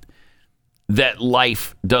children that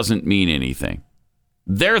life doesn't mean anything.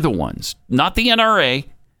 They're the ones, not the NRA.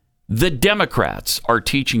 The Democrats are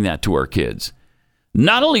teaching that to our kids.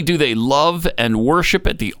 Not only do they love and worship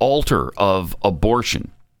at the altar of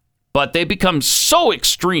abortion, but they become so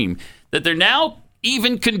extreme that they're now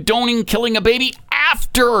even condoning killing a baby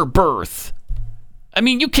after birth. I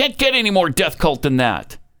mean, you can't get any more death cult than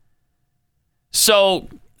that. So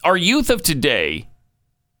our youth of today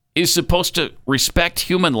is supposed to respect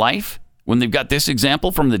human life when they've got this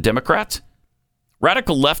example from the Democrats?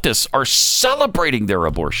 Radical leftists are celebrating their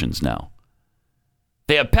abortions now.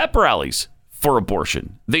 They have pep rallies for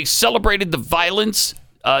abortion. They celebrated the violence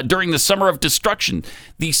during the Summer of Destruction,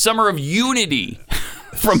 the Summer of Unity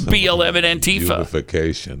from BLM and Antifa.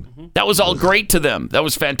 Unification. That was all great to them. That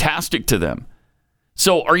was fantastic to them.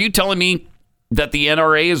 So are you telling me that the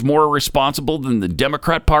NRA is more responsible than the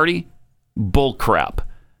Democrat Party? Bull crap.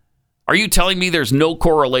 Are you telling me there's no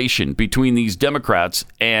correlation between these Democrats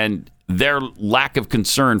and their lack of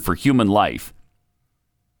concern for human life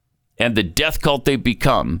and the death cult they've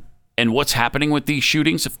become and what's happening with these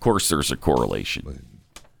shootings? Of course there's a correlation.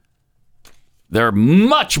 They're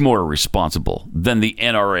much more responsible than the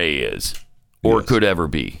NRA is or could ever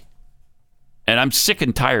be. And I'm sick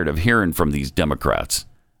and tired of hearing from these Democrats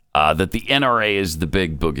that the NRA is the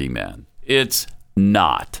big boogeyman. It's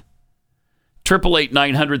not.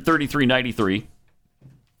 888-900-3393.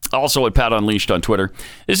 Also at Pat Unleashed on Twitter.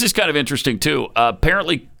 This is kind of interesting, too.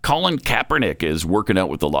 Apparently, Colin Kaepernick is working out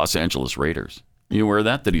with the Los Angeles Raiders. You aware of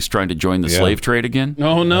that? That he's trying to join the slave trade again?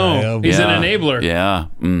 Oh, no. He's an enabler. Yeah.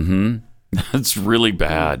 Mm-hmm. That's really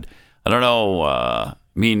bad. I don't know.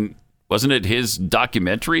 Wasn't it his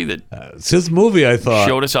documentary that... it's his movie, I thought.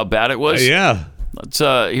 Showed us how bad it was? Yeah.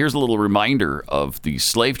 Here's a little reminder of the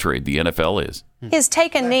slave trade the NFL is. His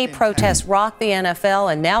take a knee protests rocked the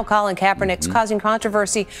NFL, and now Colin Kaepernick's causing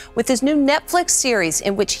controversy with his new Netflix series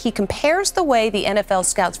in which he compares the way the NFL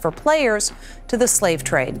scouts for players to the slave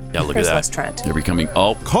trade. Yeah, look Here's at Les that. Trent. They're becoming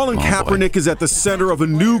Colin Kaepernick is at the center of a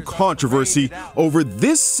new controversy over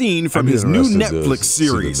this scene from his new Netflix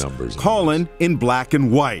series, Colin in Black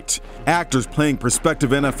and White. Actors playing prospective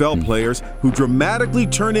NFL players who dramatically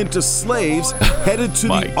turn into slaves headed to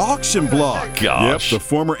the auction block. Gosh. Yep, the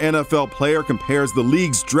former NFL player compares the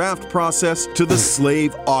league's draft process to the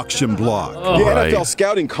slave auction block. The NFL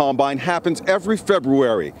Scouting Combine happens every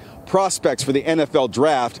February. Prospects for the NFL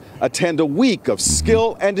draft attend a week of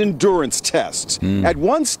skill and endurance tests. At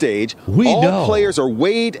one stage, all players are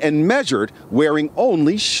weighed and measured wearing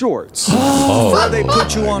only shorts. Before they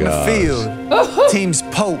put you on the field, teams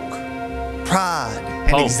poke, prod,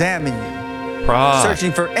 and examine you,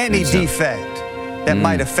 searching for any defect that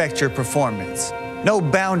might affect your performance. No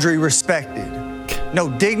boundary respected, no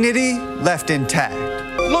dignity left intact.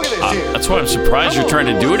 Look at this here. That's why I'm surprised you're trying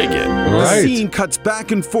to do it again. The scene cuts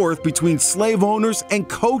back and forth between slave owners and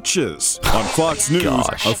coaches. On Fox News,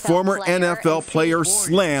 a former NFL player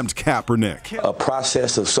slammed Kaepernick. A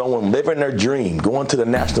process of someone living their dream, going to the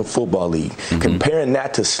National Football League, comparing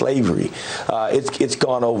that to slavery, it's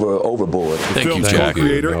gone overboard. The film's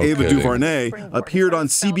co-creator Ava DuVernay appeared on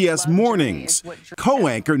CBS Mornings.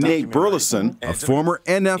 Co-anchor Nate Burleson, a former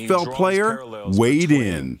NFL player, weighed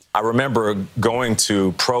in. I remember going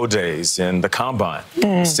to pro days in the combine,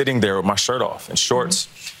 sitting there with my shirt off and shorts,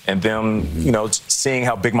 and them, seeing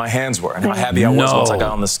how big my hands were and how happy I was once I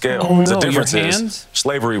got on the scale. The difference is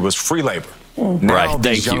slavery was free labor. Now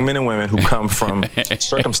these young men and women who come from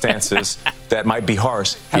circumstances that might be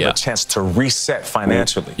harsh have a chance to reset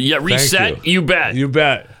financially. Yeah, reset. You bet. You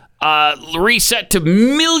bet. Reset to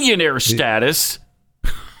millionaire status.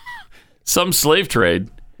 Some slave trade.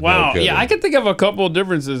 Wow. Yeah, I can think of a couple of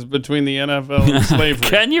differences between the NFL and slavery.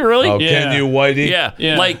 Can you really? Oh, can you, Whitey?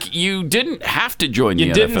 Yeah. Like you didn't have to join the NFL.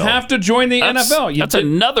 You didn't have to join the NFL. That's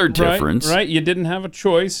another difference. Right. You didn't have a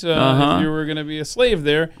choice if you were going to be a slave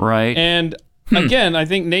there. Right. And again, I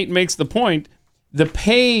think Nate makes the point, the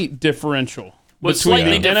pay differential was between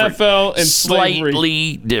slightly the different. NFL and slavery.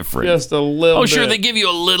 Slightly different. Just a little bit. Oh, sure, they give you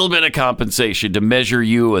a little bit of compensation to measure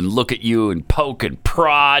you and look at you and poke and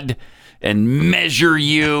prod and measure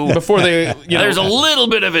you before they. There's a little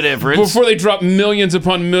bit of a difference before they drop millions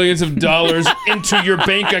upon millions of dollars into your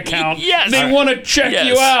bank account. Yes, they want to check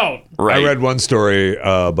you out. Right. I read one story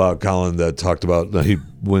about Colin that talked about he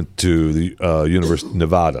went to the University of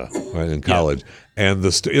Nevada, right, in college. And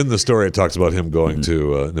in the story, it talks about him going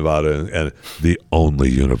to Nevada and the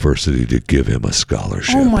only university to give him a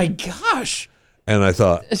scholarship. Oh my gosh! And I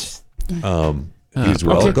thought, he's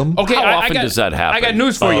welcome. Okay, how often does that happen? I got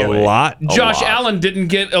news for you. A lot. Josh Allen didn't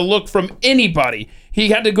get a look from anybody. He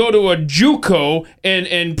had to go to a JUCO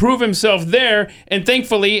and prove himself there, and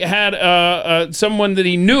thankfully had someone that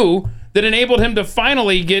he knew that enabled him to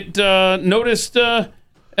finally get noticed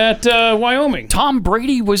at Wyoming. Tom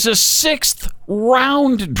Brady was a 6th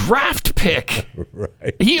round draft pick.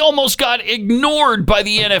 Right. He almost got ignored by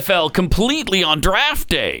the NFL completely on draft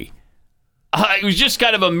day. It was just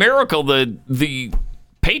kind of a miracle the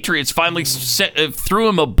Patriots finally threw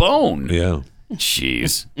him a bone. Yeah.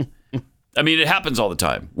 Jeez. I mean, it happens all the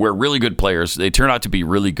time where really good players, they turn out to be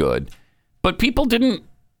really good, but people didn't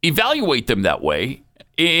evaluate them that way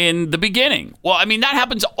in the beginning. Well, I mean, that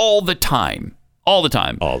happens all the time. All the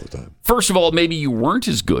time. All the time. First of all, maybe you weren't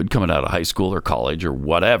as good coming out of high school or college or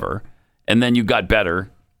whatever, and then you got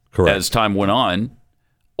better as time went on,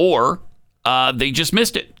 or they just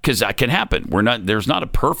missed it, because that can happen. There's not a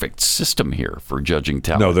perfect system here for judging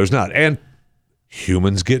talent. No, there's not. And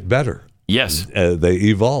humans get better. Yes. They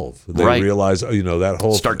evolve. They realize, that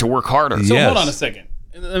whole... Start to work harder. So hold on a second.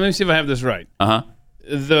 Let me see if I have this right. Uh-huh.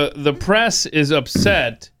 The press is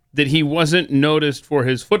upset that he wasn't noticed for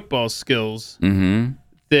his football skills. Mm-hmm.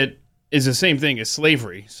 That is the same thing as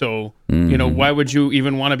slavery. So, why would you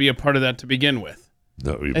even want to be a part of that to begin with?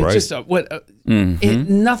 No, It's right. just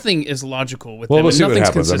nothing is logical with Well, them. we'll see what Nothing's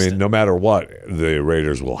happens. consistent. I mean, no matter what, the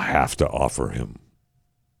Raiders will have to offer him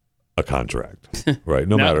a contract, right?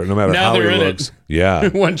 No matter now how he they're in looks. it. Yeah.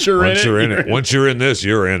 Once you're in it. Once you're in this,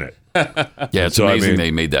 you're in it. Yeah, it's So, amazing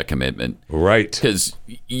they made that commitment. Right. Because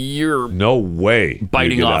you're no way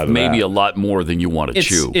biting off maybe a lot more than you want to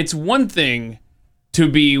chew. It's one thing to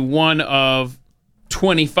be one of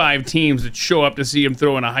 25 teams that show up to see him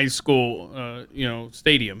throw in a high school,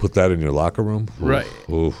 stadium. Put that in your locker room. Right.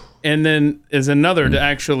 Oof. And then is another to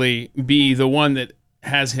actually be the one that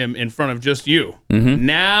has him in front of just you. Mm-hmm.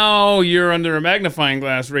 Now you're under a magnifying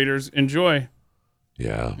glass, Raiders. Enjoy.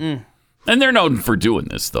 Yeah. And they're known for doing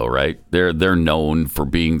this, though, right? They're known for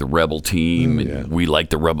being the rebel team. And we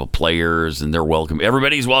like the rebel players, and they're welcome.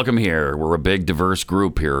 Everybody's welcome here. We're a big, diverse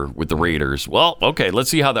group here with the Raiders. Well, okay,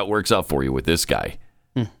 let's see how that works out for you with this guy.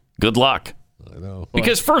 Good luck. I know.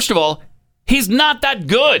 Because, first of all, he's not that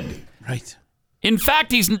good. Right. In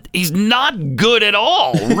fact, he's not good at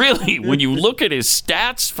all, really. When you look at his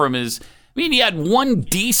stats from he had one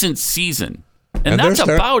decent season. And that's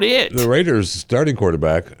about it. The Raiders' starting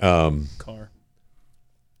quarterback,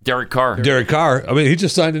 Derek Carr. Derek Carr. I mean, he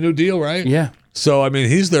just signed a new deal, right? Yeah. So, I mean,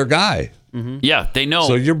 he's their guy. Mm-hmm. Yeah, they know.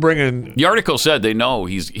 So you're bringing. The article said they know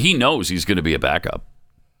he knows he's going to be a backup.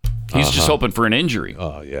 He's just hoping for an injury.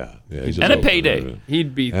 Oh yeah, and a payday.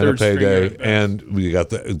 He'd be and third a payday, string. And we got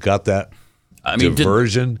that.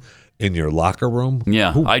 Diversion in your locker room.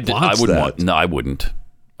 Yeah, Who I wants wouldn't that? want. No, I wouldn't.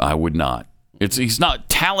 I would not. He's not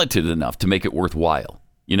talented enough to make it worthwhile.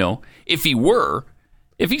 You know, if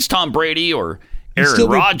he's Tom Brady or Aaron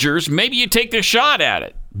Rodgers, maybe you take the shot at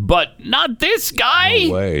it. But not this guy.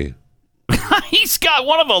 No way. He's got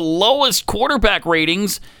one of the lowest quarterback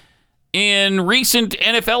ratings in recent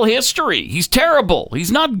NFL history. He's terrible.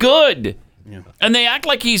 He's not good. Yeah. And they act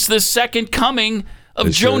like he's the second coming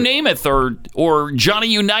of Joe Namath or Johnny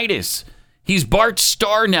Unitas. He's Bart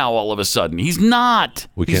Starr now all of a sudden. He's not.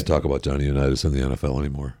 We can't talk about Johnny Unitas in the NFL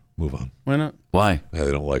anymore. Move on. Why not? Why? Yeah,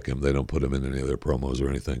 they don't like him. They don't put him in any of their promos or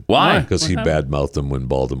anything. Why? Because he badmouthed them when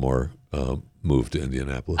Baltimore moved to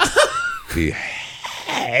Indianapolis. He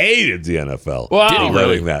hated the NFL. Wow. Did he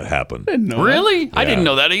letting that happen. Really? Yeah. I didn't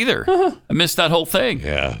know that either. I missed that whole thing.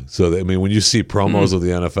 Yeah. So, I mean, when you see promos of the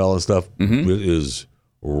NFL and stuff, it is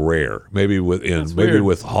rare. Maybe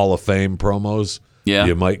with Hall of Fame promos,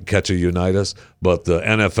 you might catch a Unitas, but the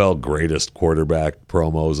NFL greatest quarterback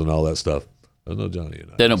promos and all that stuff, there's no Johnny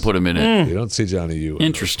Unitas. They don't put him in it. You don't see Johnny U in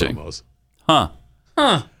Interesting. those Huh.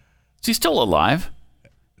 promos. Is he still alive?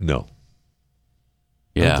 No.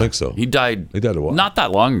 Yeah. I don't think so. He died a while. Not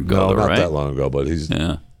that long ago, No, not right? that long ago, but he's...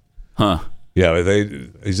 Yeah. Huh. Yeah,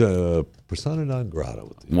 he's a persona non grata.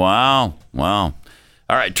 Wow. All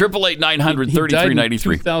right,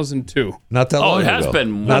 888-900-3393. 2002. Not that long ago. Oh, it has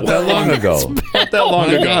been. Not that long ago. Not that long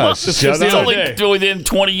ago. Gosh, Just shut the It's up. other only day. within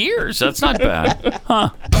 20 years. That's not bad. Huh.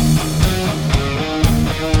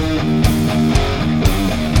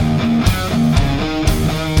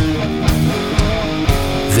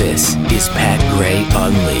 This is Pat Gray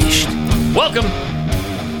Unleashed. Welcome.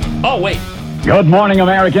 Oh, wait. Good morning,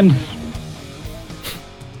 Americans.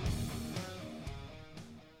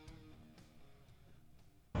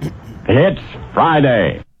 It's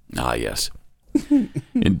Friday. Ah, yes.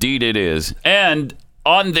 Indeed it is. And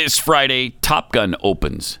on this Friday, Top Gun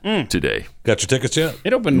opens today. Got your tickets yet?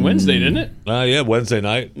 It opened Wednesday, didn't it? Yeah, Wednesday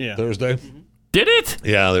night, Yeah. Thursday. Did it?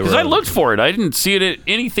 Yeah, they were. Because I looked for it. I didn't see it at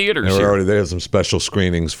any theaters. They had some special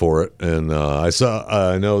screenings for it, and I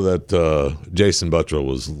know that Jason Buttrill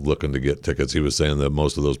was looking to get tickets. He was saying that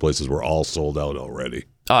most of those places were all sold out already.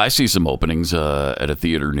 Oh, I see some openings at a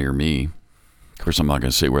theater near me. Of course, I'm not going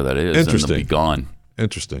to say where that is. Interesting. And they'll be gone.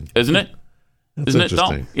 Interesting, isn't it? Isn't it?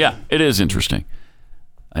 interesting. No. Yeah, it is interesting.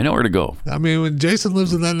 I know where to go. I mean, when Jason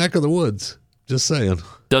lives in that neck of the woods, just saying.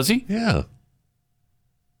 Does he? Yeah.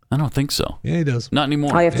 I don't think so. Yeah, he does. Not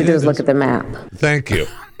anymore. All you have to do is look at the map. Thank you.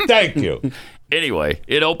 Thank you. Anyway,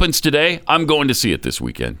 it opens today. I'm going to see it this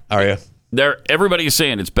weekend. Are you? Everybody's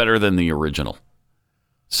saying it's better than the original.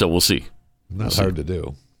 So we'll see. Not hard to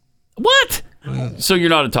do. What? So you're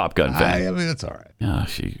not a Top Gun fan? I mean, it's all right.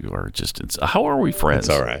 Gosh, you are just. How are we friends?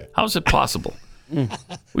 It's all right. How is it possible?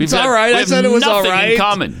 It's all right. I said it was all right. In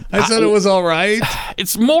common. I said it was all right.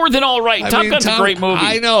 It's more than all right. Top Gun's a great movie.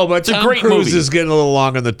 I know, but Tom Cruise is getting a little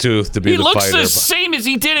long in the tooth to be the fighter. He looks the same as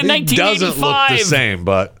he did in 1985. He doesn't look the same,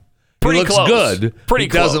 but Pretty he looks close. good. Pretty he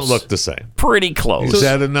close. doesn't look the same. Pretty close. He's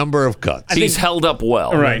had a number of cuts. He's held up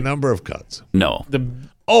well. A number of cuts. No.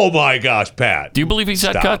 Oh my gosh, Pat! Do you believe he's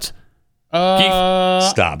had cuts?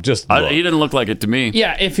 Stop. Just look. He didn't look like it to me.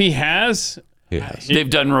 Yeah, if he has, they've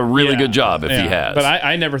done a really good job. If he has, but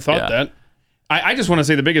I never thought that. I just want to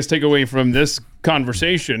say the biggest takeaway from this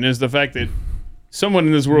conversation is the fact that someone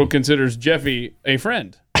in this world considers Jeffy a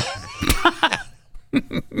friend.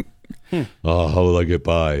 Oh, how will I get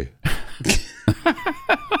by?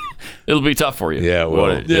 It'll be tough for you. Yeah,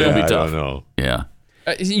 well, it'll be tough. I don't know. Yeah.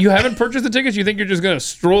 You haven't purchased the tickets? You think you're just going to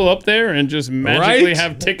stroll up there and just magically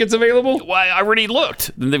have tickets available? Well, I already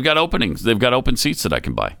looked. They've got openings. They've got open seats that I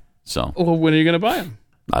can buy. So. Well, when are you going to buy them?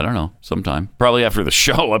 I don't know. Sometime. Probably after the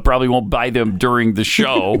show. I probably won't buy them during the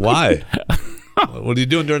show. Why? What are you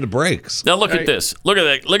doing during the breaks? Now look at this. Look at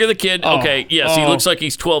that. Look at the kid. Okay, yes, he looks like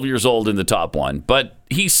he's 12 years old in the top one, but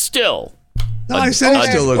he's still No, I said he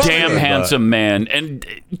still looks damn good, handsome man. And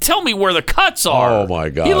tell me where the cuts are. Oh, my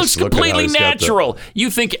gosh. He looks Look at how completely he's got the- natural. You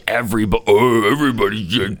think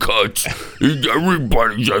everybody's got cuts.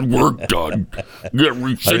 Everybody's got work done.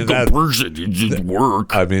 Every single person is at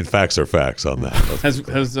work. I mean, facts are facts on that.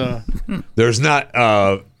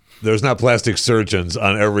 There's not plastic surgeons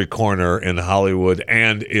on every corner in Hollywood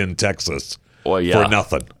and in Texas for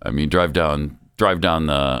nothing. I mean, drive down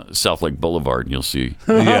South Lake Boulevard and you'll see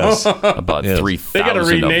about 3,000 They got to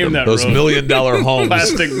rename that Those road. $1 million homes.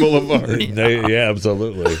 Plastic Boulevard. Yeah,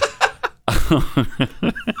 absolutely.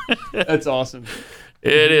 That's awesome.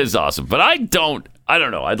 It is awesome. But I don't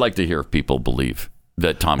know. I'd like to hear if people believe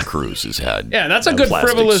that Tom Cruise has had Yeah, that's a good plastic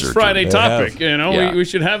frivolous surgery. Friday topic. You know, Yeah. we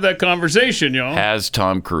should have that conversation, you know. Has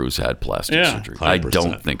Tom Cruise had plastic surgery? 100%. I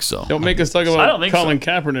don't think so. Don't make us talk I don't about think Colin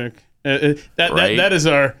Kaepernick. Right? That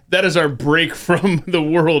is our break from the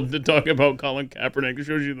world to talk about Colin Kaepernick. It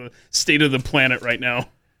shows you the state of the planet right now.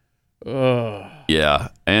 Yeah,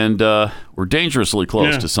 and we're dangerously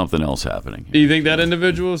close Yeah. to something else happening. Do you think that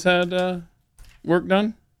individual's had work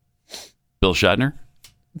done? Bill Shatner?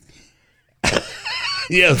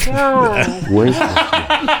 Yes. Wait.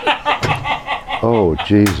 Oh,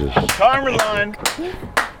 Jesus. Carmen Line.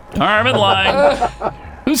 Carmen Line.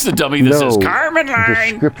 Who's the dummy that says Carmen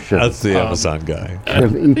Line? Description. That's the Amazon guy. I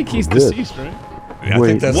think he's deceased, right? Yeah, I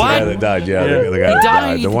think that's the guy that died. Yeah, the guy that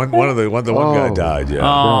died. The one guy died. Yeah.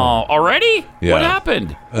 Oh, already? Yeah. What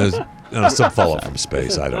happened? Some fallout from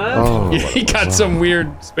space. I don't know. Oh. He got some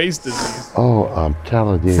weird space disease Oh, I'm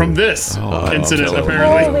telling you. from this incident, I'm telling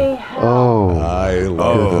apparently. Oh. I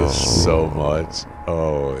love this so much.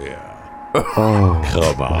 Oh, yeah. Oh.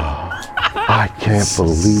 Come on. I can't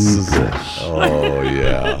believe this. Oh,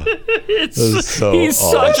 yeah. This is so He's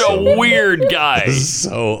such awesome. a weird guy. This is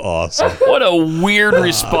so awesome. What a weird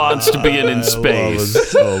response to being in space.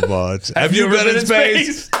 I love it so much. Have you been in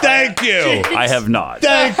space? Thank you. I have not.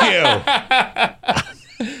 Thank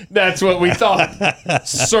you. That's what we thought,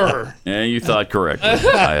 sir. Yeah, you thought correctly.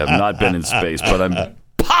 I have not been in space, but I'm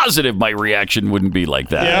positive my reaction wouldn't be like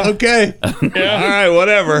that. Yeah. Okay. Yeah. All right,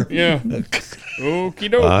 whatever. Yeah. Okie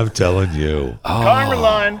doke. I'm telling you. Carmen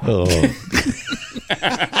Line. Oh.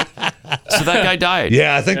 So that guy died.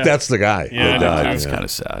 Yeah, I think that's the guy. Yeah, who died. That's Yeah. kind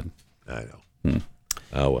of sad. I know.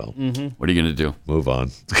 Oh, well. What are you going to do? Move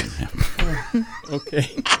on. Okay.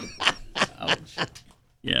 Ouch.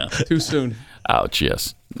 Yeah. Too soon. Ouch,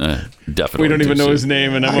 yes. Definitely. We don't even too know his soon.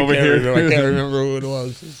 name, and I'm over here. I can't remember who it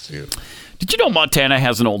was. Did you know Montana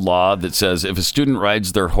has an old law that says if a student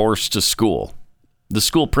rides their horse to school, the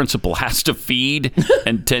school principal has to feed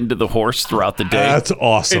and tend to the horse throughout the day? That's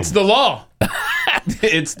awesome. It's the law.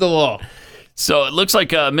 It's the law. So it looks like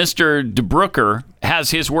Mr. DeBrooker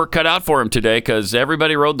has his work cut out for him today because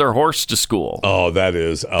everybody rode their horse to school. Oh, that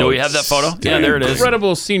is. Do we have that photo? Yeah, there it is.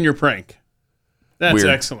 Incredible senior prank. That's Weird.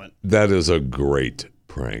 excellent. That is a great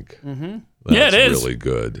prank. Mm-hmm. Yeah, it is. Really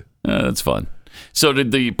good. That's fun. So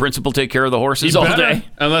did the principal take care of the horses He all better, day?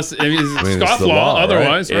 unless it's it's scoff the law, law, right?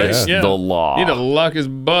 otherwise, right? It's Yeah. the law. He'd have locked his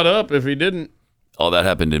butt up if he didn't. Oh, that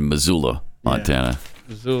happened in Missoula, Montana,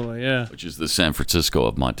 Missoula, yeah. which is the San Francisco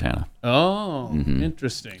of Montana. Oh, Mhm.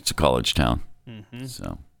 interesting. It's a college town. Mhm.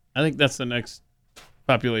 So I think that's the next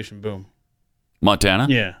population boom. Montana?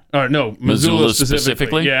 Yeah. Or no, Missoula, Missoula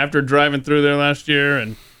specifically? Yeah, after driving through there last year,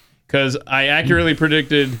 and because I accurately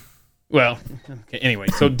predicted, well, okay, anyway,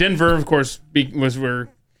 so Denver, of course, was where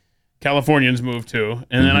Californians moved to,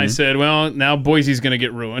 and then I said, well, now Boise's going to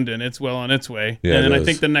get ruined, and it's well on its way. Yeah, and then it I is.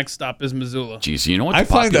 think the next stop is Missoula. Geez, you know what? I The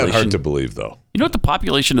find that hard population- to believe, though. You know what the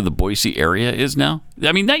population of the Boise area is now?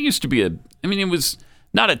 I mean, that used to be it was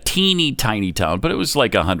not a teeny tiny town, but it was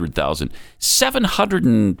like 100,000.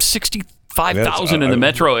 765,000 in the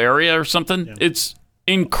metro area or something. Yeah. It's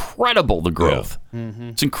incredible, the growth. Yeah. Mm-hmm.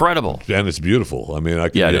 It's incredible. And it's beautiful. I mean,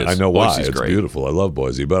 it is. I know why. Boise's It's great. beautiful. I love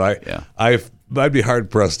Boise. But I'd be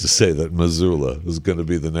hard-pressed to say that Missoula is going to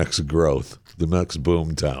be the next growth, the next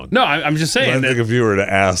boom town. No, I'm just saying I think if you were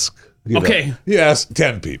to ask, Okay. you ask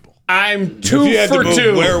 10 people. I'm If two you had for to move,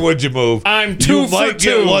 two. where would you move? I'm two You for might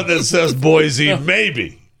two. get one that says Boise,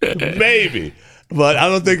 maybe. Maybe. But I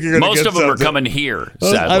don't think you're going to get Most of them are something- coming here,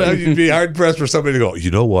 I sadly. you'd be hard pressed for somebody to go, you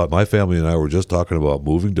know what? My family and I were just talking about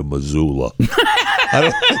moving to Missoula. I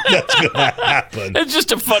don't think that's going to happen. It's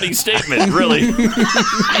just a funny statement, really.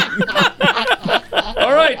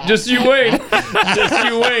 All right, just you wait. Just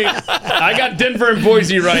you wait. I got Denver and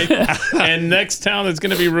Boise right. And next town that's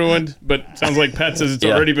going to be ruined, but sounds like Pat says it's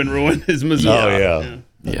already been ruined, is Missoula. Oh, yeah.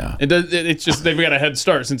 Yeah. It's just they've got a head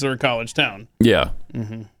start since they're a college town. Yeah.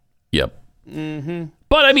 Mm-hmm. Yep. Mm-hmm.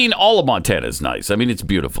 But I mean, all of Montana is nice. I mean, it's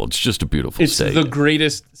beautiful. It's just a beautiful It's state. the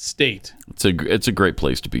greatest state. It's a great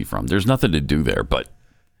place to be from. There's nothing to do there, but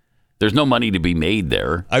there's no money to be made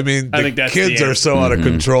there. I mean, I the think that's kids the are so out of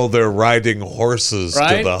control. They're riding horses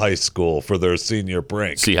Right? to the high school for their senior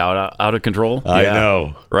break. See how out of control? I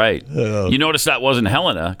know. Right. You notice that wasn't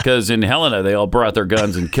Helena, because in Helena, they all brought their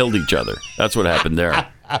guns and killed each other. That's what happened there.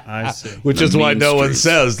 I see. Which The is why mean no one streets.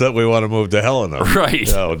 says that we want to move to Helena. Right.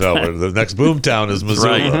 No, the next boomtown is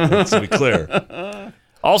Missoula. Right. Let's be clear.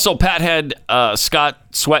 Also, Pat had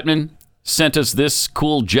Scott Sweatman sent us this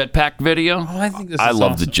cool jetpack video. Oh, I think this is I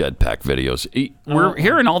love awesome. the jetpack videos. We're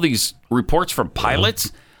hearing all these reports from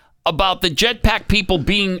pilots about the jetpack people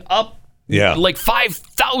being up like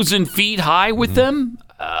 5,000 feet high with them.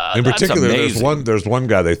 In That's particular, amazing. there's one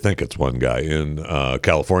guy, they think it's one guy in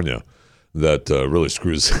California that really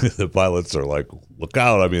screws. The pilots are like, look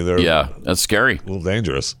out. I mean, they're that's scary. A little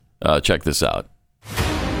dangerous. Check this out.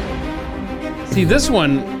 See, this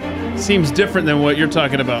one seems different than what you're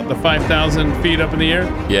talking about, the 5,000 feet up in the air.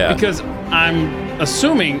 Yeah. Because I'm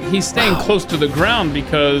assuming he's staying close to the ground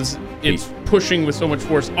because it's pushing with so much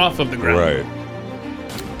force off of the ground.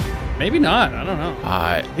 Right. Maybe not. I don't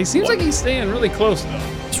know. He seems like he's staying really close, though.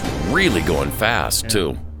 It's really going fast,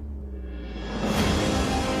 too.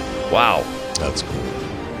 Wow. That's cool.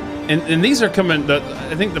 And these are coming,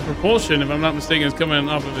 I think the propulsion, if I'm not mistaken, is coming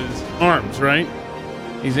off of his arms, right?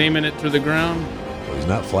 He's aiming it to the ground. Well, he's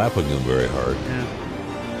not flapping them very hard. Yeah.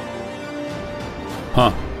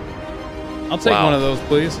 Huh. I'll take Wow. one of those,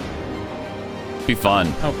 please. Be fun.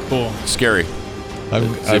 How cool. Scary. I'm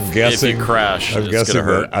If guessing. you crash, I'm it's guessing gonna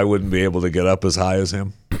hurt. that I wouldn't be able to get up as high as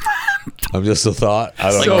him. I'm just a thought. I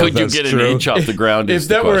don't Like, know could if you that's get true. an inch off the ground? If is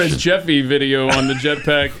the that were a question. Jeffy video on the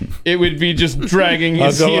jetpack, it would be just dragging How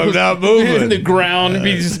his come I'm heels not moving? in the ground. It'd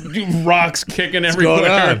be just rocks kicking What's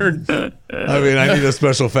everywhere. going I mean, I need a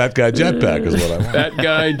special fat guy jetpack is what I want. That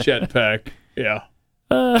guy jetpack. Yeah.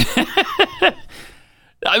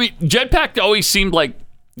 I mean, jetpack always seemed like,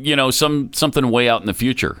 something way out in the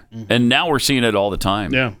future. And now we're seeing it all the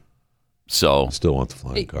time. Yeah. So. Still want the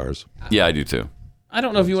flying cars. Yeah, I do too. I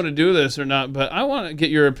don't know if you want to do this or not, but I want to get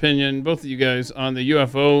your opinion, both of you guys, on the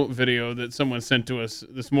UFO video that someone sent to us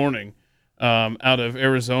this morning out of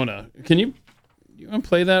Arizona. You want to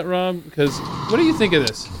play that, Rob? Because what do you think of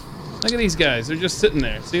this? Look at these guys. They're just sitting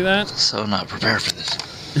there. See that? So not prepared for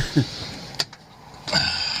this.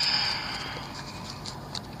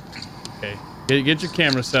 Okay. Get your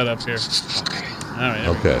camera set up here. All right.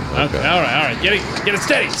 Okay. All right. Get it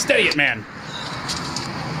steady. Steady it, man.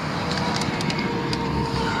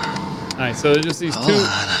 All right. So there's just these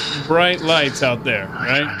two bright lights out there,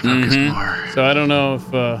 right? Mm-hmm. So I don't know if.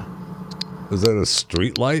 Is that a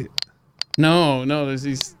street light? No. There's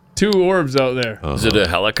these two orbs out there. Is it a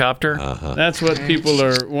helicopter? That's what people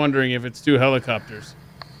are wondering, if it's two helicopters,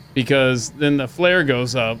 because then the flare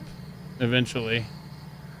goes up eventually.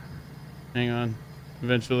 Hang on.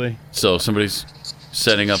 Eventually. So somebody's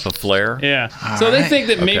setting up a flare? Yeah. So they think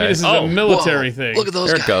that maybe this is a military thing. Look at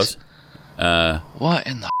those There guys. it goes. What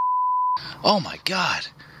in the? Oh my God.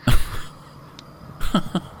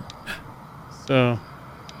 So.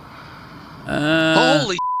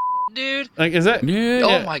 Holy dude. Like, is that?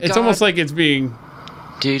 Oh my God. It's almost like it's being.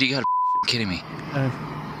 Dude, you gotta kidding me.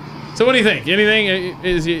 So what do you think? Anything?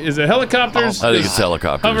 Is it helicopters? I think it's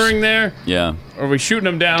helicopters. Hovering there? Yeah. Or are we shooting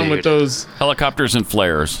them down with those? Helicopters and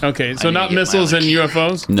flares. Okay, so not missiles and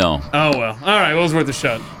UFOs? No. Oh, well. All right, well, it was worth a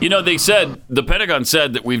shot. The Pentagon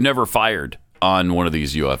said that we've never fired on one of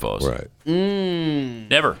these UFOs. Right.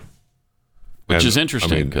 Never. Which is And,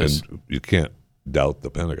 interesting I mean, because and you can't doubt the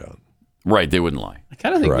Pentagon. Right, they wouldn't lie. I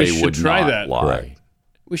kind of think Right. we They should would try not that. lie. Right.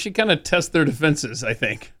 We should kind of test their defenses, I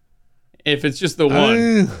think. If it's just the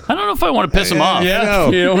one. I don't know if I want to piss them off. Yeah.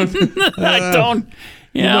 No. You know, I don't.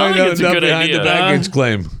 Yeah, I you think might it's a end up good behind idea. the baggage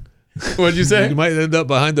claim. What'd you say? You might end up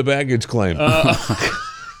behind the baggage claim.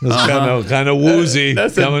 It's kind of woozy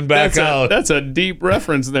coming back out. That's a deep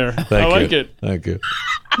reference there. Thank I you. like it. Thank you.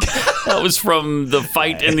 That was from the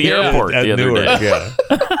fight in the airport At the other Newark, day.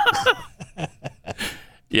 yeah.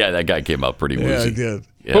 Yeah, that guy came up pretty woozy. Yeah, I did.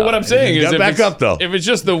 Yeah. But what I'm saying is, Got back up though. if it's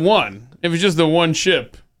just the one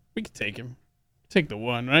ship, we could take him. Take the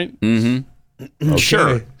one, right? Mm-hmm.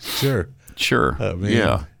 Okay. Sure. I mean,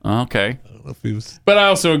 Yeah. Okay. I don't know if he was. But I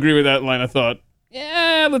also agree with that line of thought.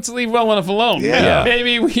 Yeah, let's leave well enough alone. Yeah.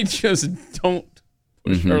 Maybe we just don't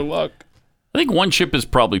push our luck. I think one ship is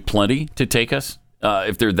probably plenty to take us.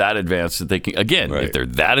 If they're that advanced that they can, again, if they're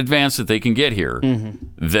that advanced that they can get here,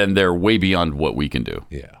 then they're way beyond what we can do.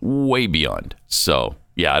 Yeah. Way beyond. So,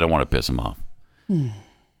 yeah, I don't want to piss them off.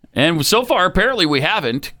 And so far, apparently, we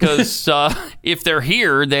haven't, because if they're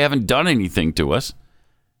here, they haven't done anything to us.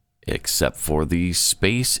 Except for the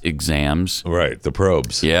space exams. Right, the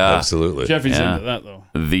probes. Yeah. Absolutely. Jeffy's into that, though.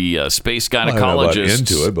 The space Well, I don't know about gynecologist.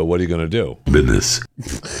 into it, but what are you going to do? Business.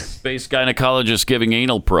 Space gynecologist giving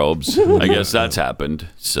anal probes. I guess that's happened.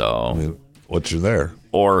 So, what's your there?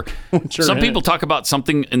 Or your some head? people talk about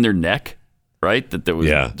something in their neck, right? That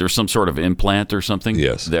there's some sort of implant or something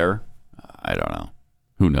there. I don't know.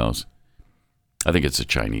 Who knows? I think it's the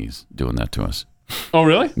Chinese doing that to us. Oh,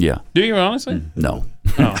 really? Yeah. Do you honestly? No.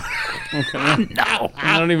 Oh, okay. No.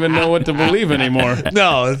 I don't even know what to believe anymore.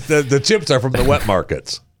 No, the chips are from the wet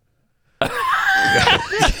markets.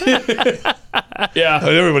 Yeah.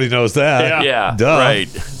 Everybody knows that. Yeah. Duh. Right.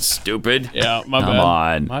 Stupid. Yeah, my Come bad.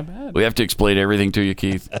 on. My bad. We have to explain everything to you,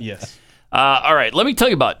 Keith. Yes. All right. Let me tell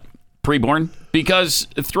you about preborn, because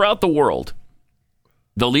throughout the world,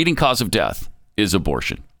 the leading cause of death is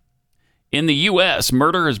abortion. In the U.S.,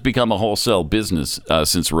 murder has become a wholesale business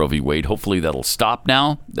since Roe v. Wade. Hopefully that'll stop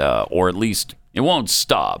now, or at least it won't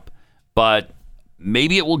stop, but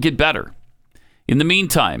maybe it will get better. In the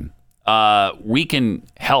meantime, we can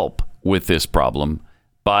help with this problem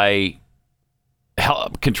by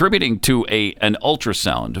contributing to an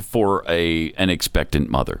ultrasound for an expectant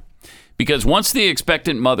mother. Because once the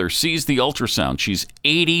expectant mother sees the ultrasound, she's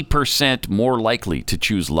 80% more likely to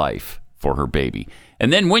choose life for her baby.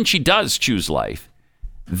 And then when she does choose life,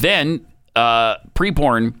 then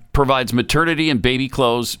Preborn provides maternity and baby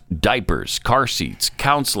clothes, diapers, car seats,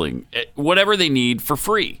 counseling, whatever they need for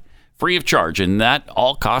free of charge. And that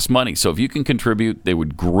all costs money. So if you can contribute, they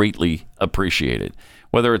would greatly appreciate it.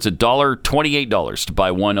 Whether it's $28 to buy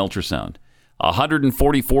one ultrasound,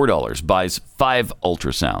 $144 buys 5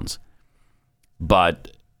 ultrasounds.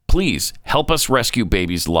 But please help us rescue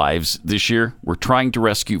babies' lives this year. We're trying to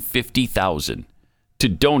rescue 50,000. To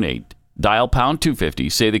donate, dial pound 250,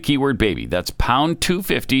 say the keyword baby. That's pound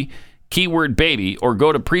 250, keyword baby, or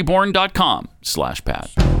go to preborn.com/Pat.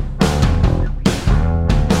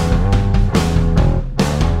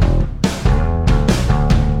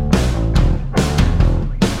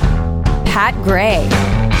 Pat Gray.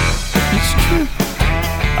 It's true.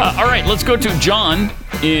 All right, let's go to John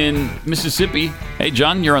in Mississippi. Hey,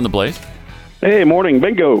 John, you're on the Blaze. Hey, morning,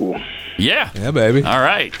 bingo. Yeah. Yeah, baby. All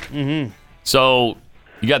right. Mm-hmm. So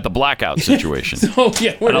you got the blackout situation. Oh,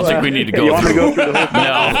 yeah. I don't think we need to go You want me to through. go through the whole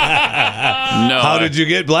thing? No. How did you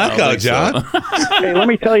get blackout, John? Hey, let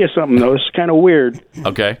me tell you something, though. It's kind of weird.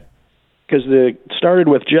 Okay. Because it started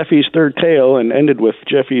with Jeffy's third tail and ended with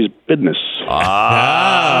Jeffy's business.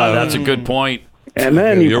 That's a good point. And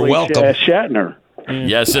then You're played welcome. Shatner.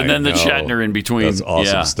 Yes, and then the I know. Shatner in between. That's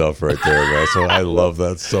awesome Yeah. stuff right there, Russell. I love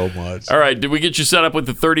that so much. All right, did we get you set up with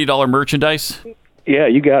the $30 merchandise? Yeah,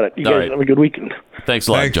 you got it. You All guys right. have a good weekend. Thanks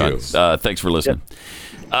a lot, Thank John. you. Thanks for listening.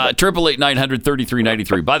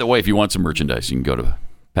 888-900-3393. By the way, if you want some merchandise, you can go to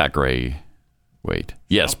Pat Gray. Wait.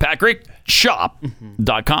 Yes,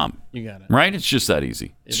 PatGrayShop.com. You got it. Right? It's just that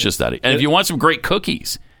easy. It's just that easy. And if you want some great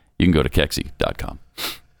cookies, you can go to Kexi.com.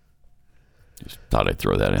 Just thought I'd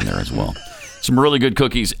throw that in there as well. Some really good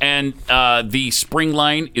cookies. And the spring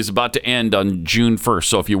line is about to end on June 1st.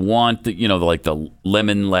 So if you want, like the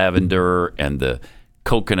lemon lavender and the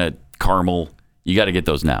coconut caramel, you got to get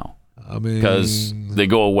those now. I mean, because they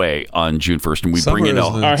go away on June 1st, and we bring in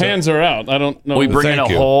Our hands are out. I don't know. We bring in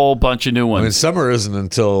a whole bunch of new ones. I mean, summer isn't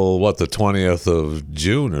until, the 20th of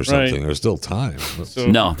June or something. Right. There's still time.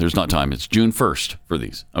 No, there's not time. It's June 1st for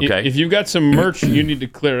these. Okay. If you've got some merch you need to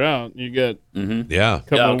clear out, you got Yeah. a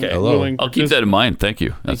couple okay. willing I'll keep that in mind. Thank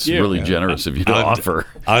you. That's you. really generous of you to offer.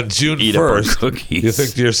 On June Eat up our 1st, cookies. you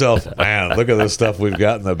think to yourself, man, look at this stuff we've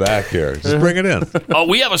got in the back here. Just bring it in. Oh,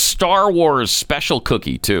 we have a Star Wars special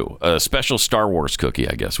cookie too. A special Star Wars cookie,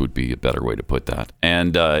 I guess, would be a better way to put that.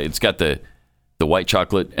 And it's got the white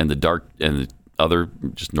chocolate and the dark and the other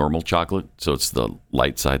just normal chocolate. So it's the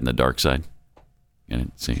light side and the dark side.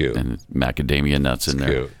 And and macadamia nuts in there.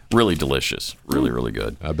 Cute. Really delicious. Really, really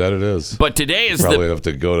good. I bet it is. But today is probably have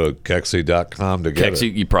to go to Kexi.com to get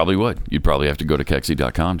it. You probably would. You'd probably have to go to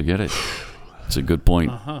Kexi.com to get it. That's a good point.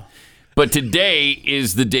 But today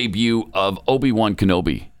is the debut of Obi-Wan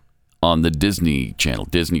Kenobi on the Disney Channel,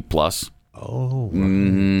 Disney Plus. Oh.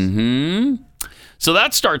 Mm-hmm. So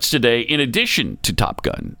that starts today in addition to Top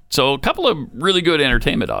Gun. So a couple of really good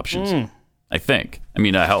entertainment options, I think. I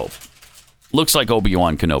mean, I hope. Looks like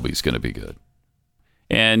Obi-Wan Kenobi is going to be good.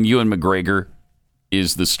 And Ewan McGregor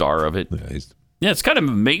is the star of it. Yeah, it's kind of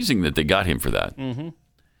amazing that they got him for that. Mm-hmm.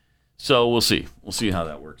 So we'll see. We'll see how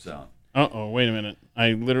that works out. Wait a minute.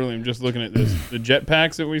 I literally am just looking at this. The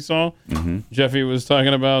jetpacks that we saw. Mm-hmm. Jeffy was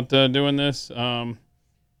talking about doing this.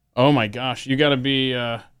 Oh my gosh, you got to be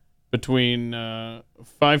between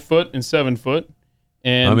 5 foot and 7 foot,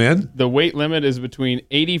 and I'm in. the weight limit is between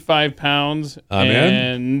 85 pounds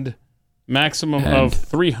and maximum of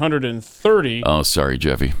 330. Oh, sorry,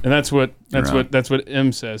 Jeffy. And that's what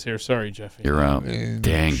M says here. Sorry, Jeffy. You're out.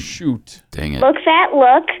 Dang. Shoot. Dang it. Look, fat,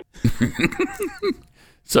 look.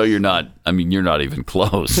 So you're not even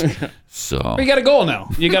close. So Well, you got a goal now.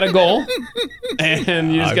 You got a goal,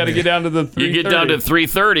 and you just got to get down to the 330. you get down to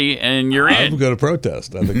 330, and you're in. I'm going to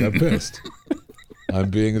protest. I think I'm pissed. I'm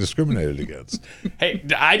being discriminated against. Hey,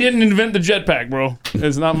 I didn't invent the jetpack, bro.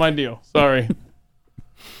 It's not my deal. Sorry.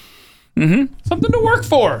 Something to work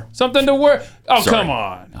for. Something to work. Oh, Sorry. come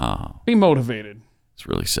on. Oh, Be motivated. it's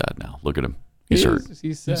really sad now. Look at him. He's hurt.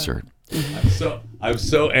 He's sad. He's hurt. I'm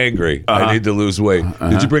so angry. I need to lose weight.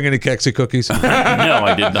 Did you bring any Kexi cookies? No,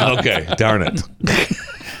 I did not. Okay, darn it.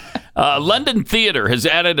 London Theatre has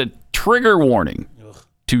added a trigger warning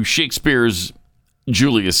to Shakespeare's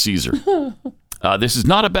Julius Caesar. This is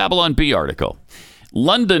not a Babylon Bee article.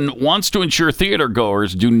 London wants to ensure theater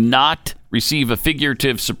goers do not receive a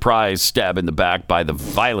figurative surprise stab in the back by the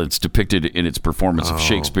violence depicted in its performance of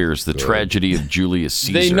Shakespeare's The Tragedy of Julius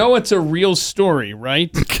Caesar. They know it's a real story, right?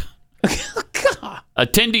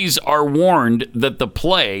 Attendees are warned that the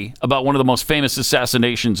play, about one of the most famous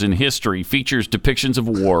assassinations in history, features depictions of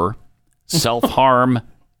war, self-harm,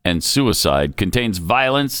 and suicide, contains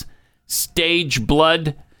violence, stage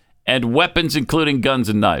blood, and weapons including guns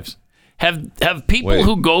and knives. Have people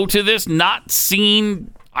who go to this not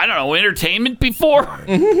seen, I don't know, entertainment before?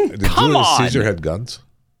 Did Come Julius on. Caesar had guns?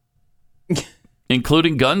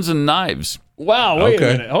 Including guns and knives. Wow, wait a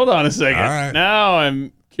Okay. minute. Hold on a second. All right. Now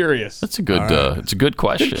I'm curious. That's a good it's a good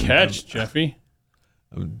question. Good catch, Jeffy.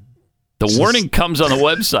 The warning comes on the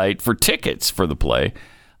website for tickets for the play,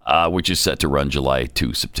 which is set to run July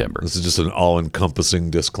to September. This is just an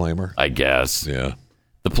all-encompassing disclaimer. I guess. Yeah.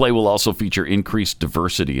 The play will also feature increased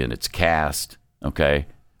diversity in its cast, okay,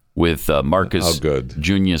 with Marcus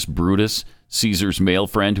Junius Brutus, Caesar's male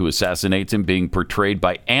friend who assassinates him, being portrayed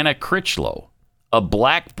by Anna Critchlow, a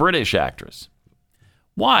black British actress.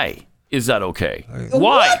 Why is that okay?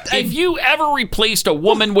 Why? If you ever replaced a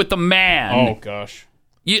woman with a man, Oh, gosh.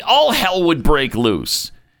 all hell would break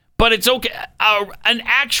loose. But it's okay. An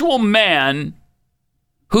actual man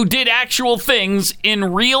who did actual things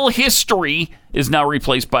in real history is now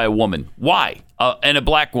replaced by a woman. Why? And a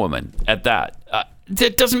black woman at that.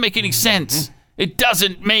 That doesn't make any sense. It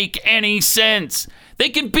doesn't make any sense. They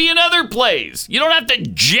can be in other plays. You don't have to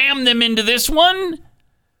jam them into this one.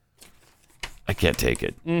 I can't take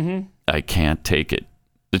it. I can't take it.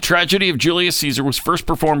 The Tragedy of Julius Caesar was first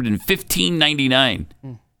performed in 1599.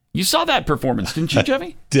 You saw that performance, didn't you,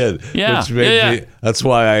 Jeffy? Did. Yeah. Which made me, that's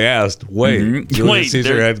why I asked, Julius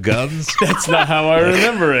Caesar there- had guns? That's not how I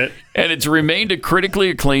remember it. And it's remained a critically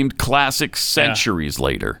acclaimed classic centuries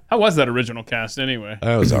later. How was that original cast anyway?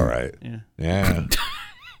 That was all right. Yeah.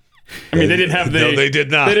 I mean, they didn't have the. No, they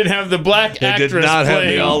did not. They didn't have the black They actress did not have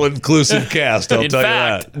playing. the all-inclusive cast, I'll In tell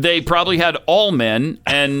fact, you that. they probably had all men,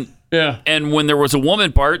 and and when there was a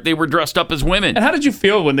woman part, they were dressed up as women. And how did you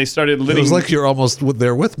feel when they started It letting? was like you're almost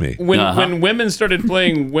there with me. when women started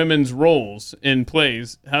playing women's roles in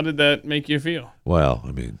plays, how did that make you feel? Well,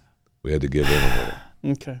 I mean, we had to give in a little.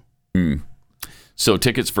 Okay. So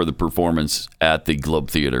tickets for the performance at the Globe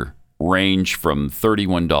Theater range from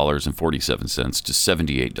 $31.47 to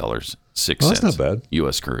 $78.06. Well, that's not bad.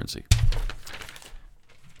 U.S. currency.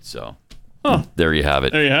 So there you have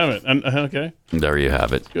it. There you have it. Okay. There you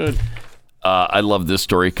have it. Good. I love this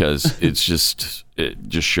story because it just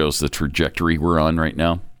shows the trajectory we're on right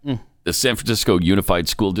now. The San Francisco Unified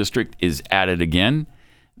School District is at it again.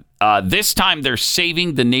 This time they're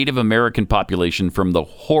saving the Native American population from the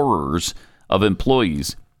horrors of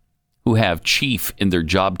employees who have chief in their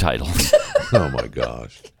job titles. Oh my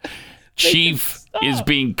gosh. Chief is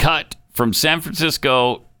being cut from San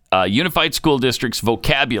Francisco Unified School District's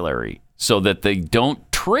vocabulary so that they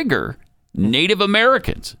don't trigger Native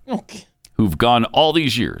Americans who've gone all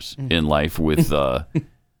these years in life with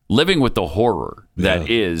living with the horror that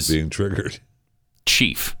is being triggered.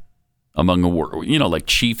 Chief among a word, like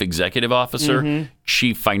chief executive officer,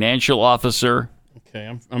 chief financial officer. Okay,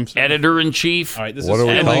 I'm sorry. Editor-in-chief. All right, What are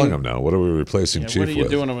we calling them now? What are we replacing chief What are you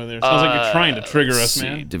with? doing over there? Sounds like you're trying to trigger let's us,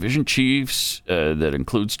 man. see. Division chiefs that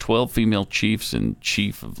includes 12 female chiefs and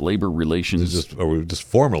chief of labor relations. Are we just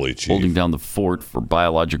formally chief? Holding down the fort for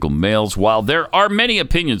biological males. While there are many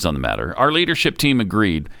opinions on the matter, our leadership team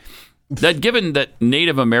agreed that given that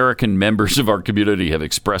Native American members of our community have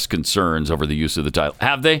expressed concerns over the use of the title.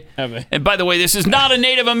 Have they? Have they? And by the way, this is not a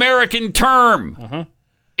Native American term.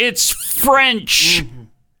 It's French.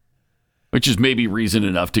 which is maybe reason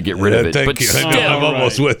enough to get rid of it. Thank But you. still, I know, I'm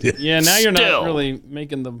almost with you. Yeah, now you're Still. not really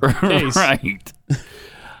making the case. Right.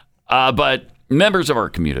 But members of our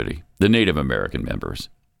community, the Native American members,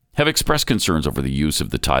 have expressed concerns over the use of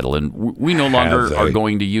the title, and we no longer are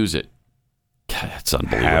going to use it. God, that's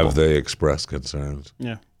unbelievable. Have they expressed concerns?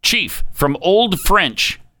 Yeah. Chief, from Old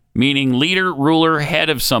French, meaning leader, ruler, head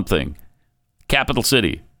of something. Capital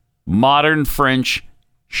city. Modern French,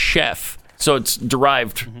 chef. So it's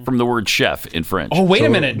derived from the word chef in French. Oh, wait a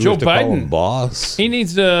minute. Joe Biden. Boss. He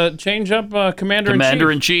needs to change up Commander-in-Chief.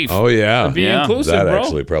 Commander-in-Chief. Oh, yeah. To be inclusive, that bro.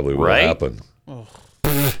 actually probably will Right? happen.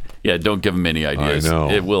 Yeah, don't give him any ideas. I know.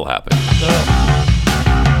 It will happen.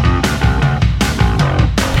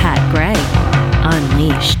 Pat Gray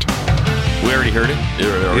Unleashed. We already heard it? It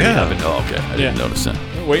already Yeah. happened? Oh, okay. I didn't notice that.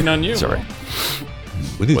 We're waiting on you. Sorry.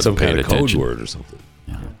 We need Wasn't some kind paying of code attention. word or something.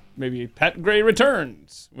 Maybe Pat Gray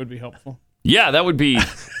returns would be helpful. Yeah, that would be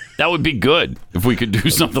good if we could do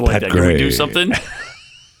something like Pat that. Can we Gray. do something?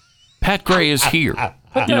 Pat Gray is here.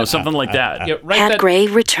 Something like that. Yeah, write Pat that. Gray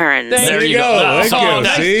returns. There you go. Thank you.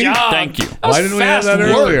 Nice See? job. Thank you. That was Why didn't we have fast that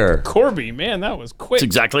work. earlier? Corby, man, that was quick. That's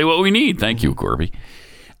exactly what we need. Thank you, Corby.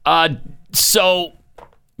 So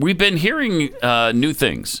we've been hearing new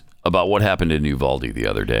things about what happened in Uvalde the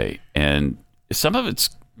other day, and some of it's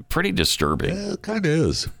pretty disturbing. Yeah, it kind of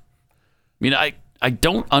is. I mean, I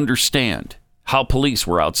don't understand how police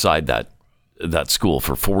were outside that school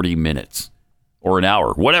for 40 minutes or an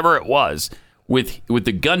hour, whatever it was, with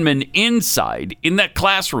the gunman inside in that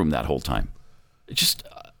classroom that whole time. It's just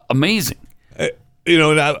amazing.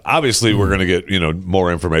 And obviously we're going to get,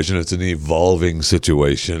 more information. It's an evolving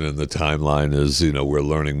situation, and the timeline is, we're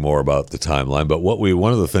learning more about the timeline. But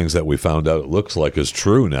one of the things that we found out it looks like is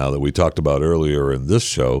true now that we talked about earlier in this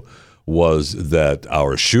show was that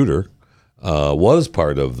our shooter was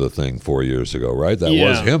part of the thing 4 years ago, right? That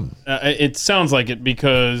was him. It sounds like it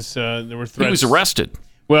because there were threats. He was arrested.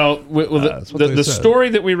 Well, That's what they the said. story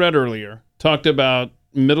that we read earlier talked about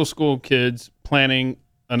middle school kids planning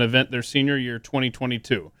an event their senior year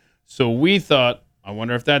 2022. So we thought, I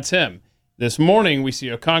wonder if that's him. This morning, we see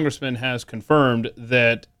a congressman has confirmed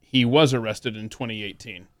that he was arrested in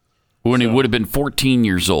 2018. When he would have been 14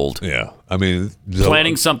 years old. Yeah. I mean,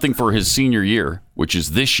 Planning something for his senior year, which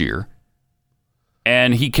is this year,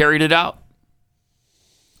 and he carried it out.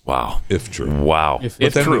 Wow. If true. Wow. If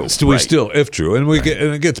true. If true. And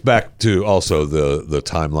and it gets back to also the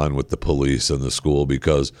timeline with the police and the school,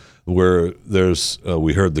 because we heard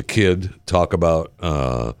the kid talk about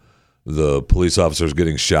the police officers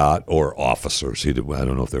getting shot, or officers. I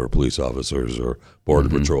don't know if they were police officers or Border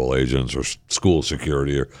Patrol agents or school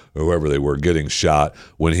security or whoever they were, getting shot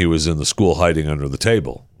when he was in the school hiding under the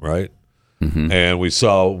table, right? Mm-hmm. And we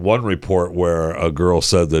saw one report where a girl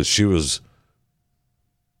said that she was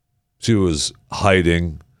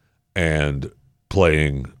hiding and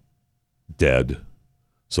playing dead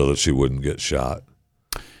so that she wouldn't get shot.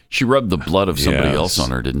 She rubbed the blood of somebody else on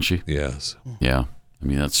her, didn't she? Yes. Yeah. I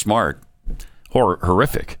mean, that's smart.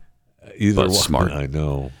 Horrific. Either but one, smart. I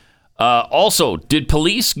know. Also, did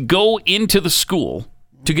police go into the school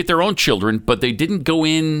to get their own children, but they didn't go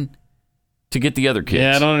in to get the other kids?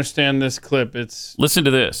 Yeah, I don't understand this clip. Listen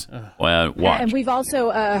to this. Watch. And we've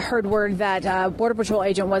also heard word that a Border Patrol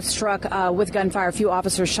agent was struck with gunfire, a few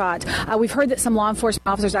officers shot. We've heard that some law enforcement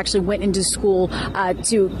officers actually went into school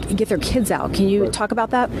to get their kids out. Can you talk about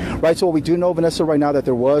that? Right, so what we do know, Vanessa, right now that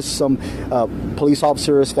there was some police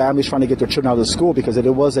officers, families trying to get their children out of the school because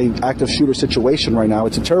it was an active shooter situation right now.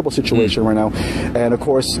 It's a terrible situation right now. And, of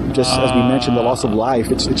course, just as we mentioned, the loss of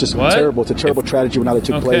life, it's just terrible. It's a terrible tragedy right now that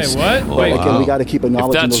took place. What? Again, we got to keep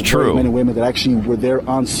acknowledging those brave men and women that actually were there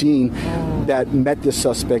on scene that met this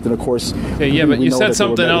suspect. And, of course, okay, but you said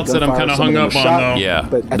something else that I'm kind of hung up on, though. Yeah,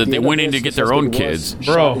 that they went in to get their own kids.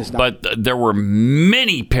 Bro. But there were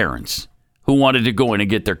many parents who wanted to go in and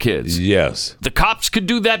get their kids. Yes. The cops could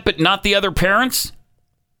do that, but not the other parents.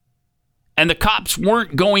 And the cops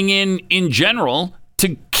weren't going in general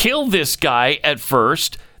to kill this guy at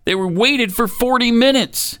first. They were waited for 40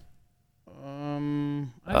 minutes.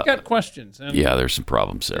 I've got questions. And yeah, there's some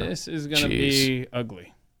problems there. This is going to be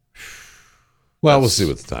ugly. Well, we'll see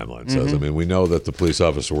what the timeline says. I mean, we know that the police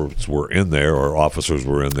officers were in there, or officers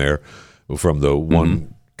were in there, from the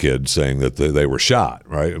one kid saying that they were shot,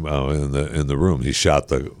 right, in the room. He shot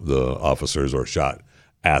the officers, or shot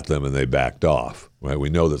at them, and they backed off, right? We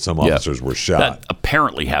know that some officers were shot. That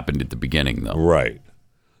apparently happened at the beginning, though. Right.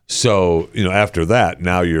 So, after that,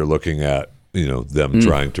 now you're looking at, them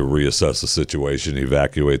trying to reassess the situation,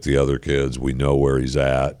 evacuate the other kids. We know where he's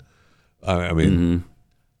at. I mean,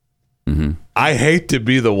 I hate to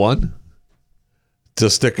be the one to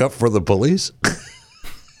stick up for the police.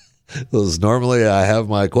 Because normally I have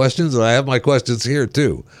my questions, and I have my questions here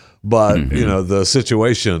too. But the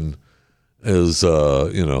situation is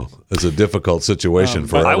it's a difficult situation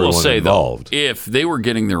for everyone I will say involved. though, if they were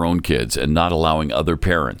getting their own kids and not allowing other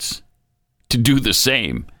parents to do the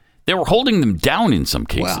same, they were holding them down in some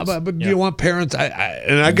cases. Well, but you want parents?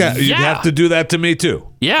 You'd have to do that to me too.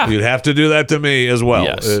 Yeah, you'd have to do that to me as well.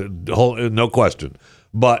 Yes. No question.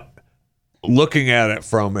 But looking at it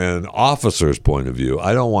from an officer's point of view,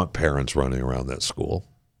 I don't want parents running around that school.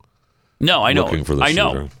 No, I know. Looking for the I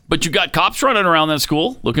know. shooter. But you got cops running around that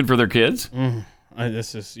school looking for their kids. We're going to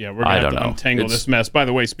have to untangle this mess. By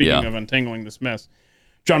the way, speaking of untangling this mess,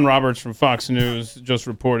 John Roberts from Fox News just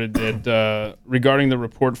reported that regarding the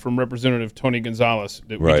report from Representative Tony Gonzalez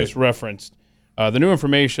that we just referenced, the new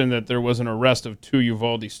information that there was an arrest of 2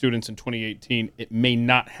 Uvalde students in 2018, it may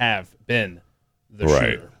not have been the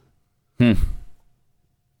shooter.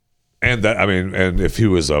 And that, and if he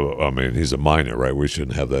was he's a minor, right? We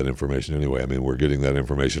shouldn't have that information anyway. We're getting that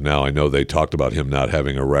information now. I know they talked about him not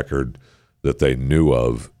having a record that they knew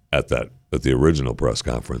of at the original press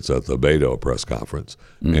conference, at the Beto press conference,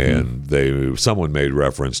 and someone made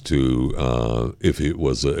reference to if he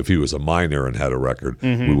was a minor and had a record,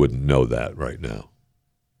 we wouldn't know that right now.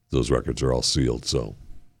 Those records are all sealed, so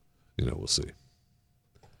we'll see.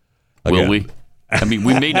 Will we?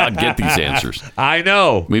 We may not get these answers. I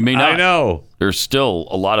know. We may not. I know. There's still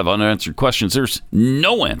a lot of unanswered questions. There's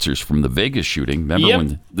no answers from the Vegas shooting. Remember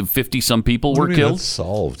when the 50-some people were killed? That's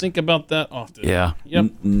solved. Think about that often. Yeah.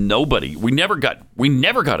 Yep. Nobody. We never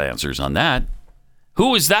got answers on that.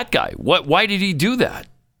 Who is that guy? Why did he do that?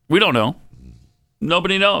 We don't know.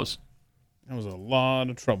 Nobody knows. That was a lot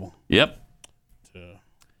of trouble. Yep.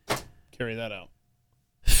 To carry that out.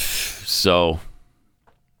 So,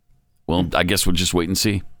 well, I guess we'll just wait and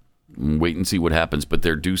see. Wait and see what happens. But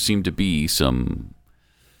there do seem to be some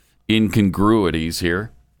incongruities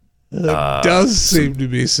here. There does seem to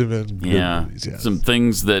be some incongruities. Yeah, some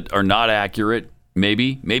things that are not accurate.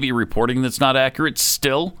 Maybe reporting that's not accurate.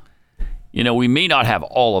 Still, we may not have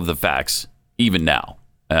all of the facts even now.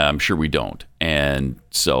 I'm sure we don't. And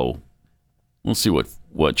so we'll see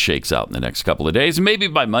what shakes out in the next couple of days. And maybe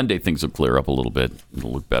by Monday things will clear up a little bit.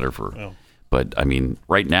 It'll look better for. Oh. But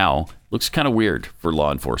right now looks kind of weird for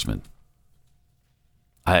law enforcement.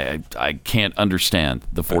 I can't understand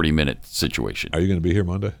the 40-minute situation. Are you going to be here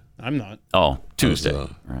Monday? I'm not. Oh, Tuesday.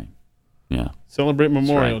 Right. Yeah. Celebrate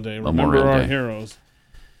Memorial Day. Remember our heroes.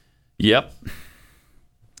 Yep.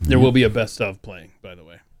 There will be a best of playing, by the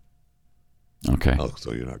way. Okay. Oh,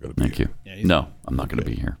 so you're not going to be Thank here. you. Yeah, no, I'm not going to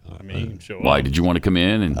be here. You can show up. Why? Did you want to come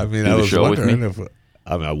in and do I the was show with me?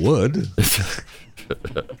 I would.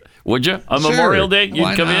 Would you? On Sure. Memorial Day? You'd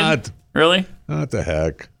Why come not? in? Really? What the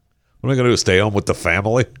heck? What am I going to do? Stay home with the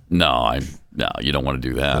family? No, you don't want to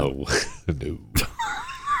do that. No.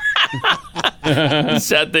 The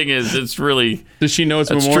sad thing is, it's really. Does she know it's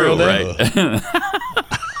that's Memorial true, Day? Right?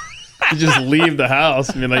 You just leave the house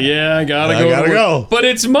and be like, yeah, I gotta I go. go. But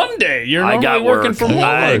it's Monday. You're I normally got working work. from home.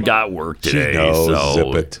 I got work today. She knows.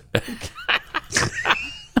 So. Zip it.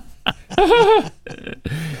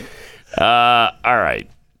 All right.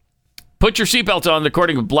 Put your seatbelt on,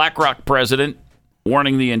 according to BlackRock president,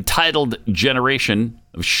 warning the entitled generation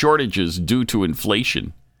of shortages due to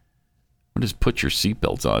inflation. What is put your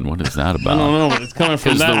seatbelts on? What is that about? I don't know, but it's coming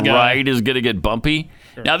from that Because the guy. ride is going to get bumpy.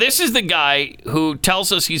 Sure. Now, this is the guy who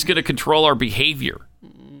tells us he's going to control our behavior.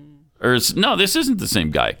 No, this isn't the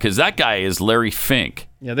same guy, because that guy is Larry Fink.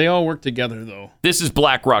 Yeah, they all work together, though. This is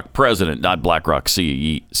BlackRock president, not BlackRock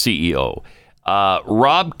CEO.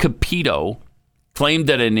 Rob Capito claimed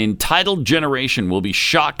that an entitled generation will be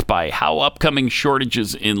shocked by how upcoming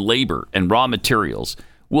shortages in labor and raw materials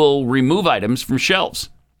will remove items from shelves.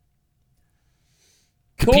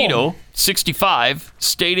 Capito, 65,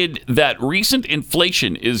 stated that recent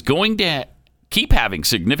inflation is going to keep having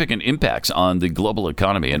significant impacts on the global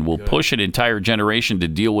economy and will push an entire generation to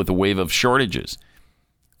deal with a wave of shortages.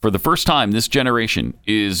 For the first time, this generation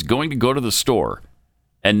is going to go to the store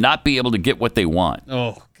and not be able to get what they want.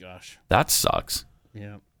 Oh, gosh. That sucks.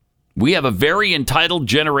 Yeah. We have a very entitled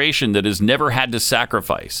generation that has never had to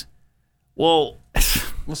sacrifice. Well,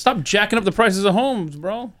 stop jacking up the prices of homes,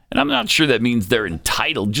 bro. And I'm not sure that means they're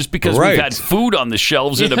entitled just because we've had food on the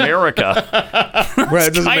shelves in America.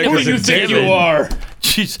 Right, Who do you think you are?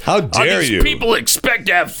 Jeez, how dare these you? People expect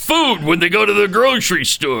to have food when they go to the grocery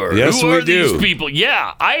store. Yes, Who we are do. these people?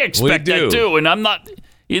 Yeah, I expect We do. that too. And I'm not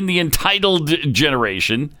in the entitled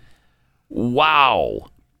generation. Wow.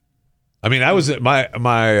 I mean, I was at my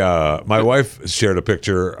wife shared a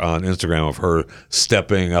picture on Instagram of her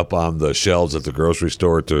stepping up on the shelves at the grocery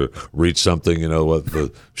store to reach something, with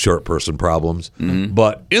the short person problems. Mm-hmm.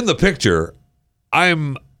 But in the picture,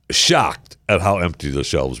 I'm shocked at how empty the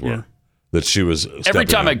shelves were. Yeah. That she was Every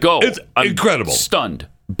time I go, I'm incredible. Stunned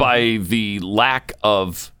by the lack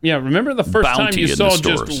of remember the first time you bounty in saw the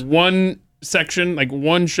stores. just one section, like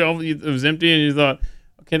one shelf that was empty, and you thought,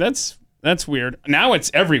 okay, that's weird. Now it's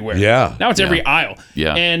everywhere. Yeah. Now it's every aisle.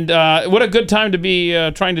 Yeah. And what a good time to be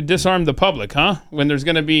trying to disarm the public, huh? When there's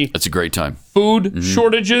going to be It's a great time. food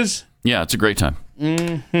shortages. Yeah, it's a great time.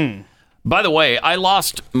 Mm-hmm. By the way, I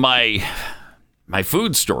lost my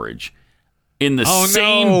food storage in the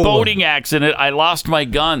same boating accident. I lost my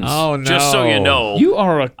guns. Oh, no. Just so you know. You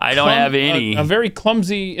are I don't have any. A very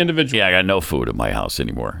clumsy individual. Yeah, I got no food at my house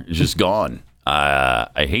anymore. It's just gone.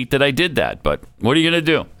 I hate that I did that, but what are you going to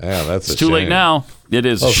do? Yeah, that's it's too late now. It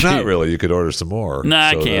is. Well, it's not really. You could order some more. Nah,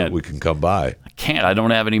 I so can't. that we can come by. I can't. I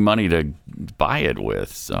don't have any money to buy it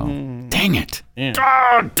with. So, dang it. Yeah.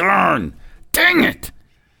 Oh, darn. Dang it.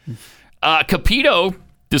 Capito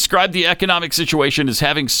described the economic situation as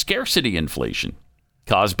having scarcity inflation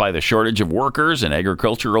caused by the shortage of workers and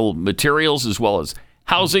agricultural materials, as well as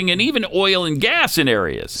housing and even oil and gas in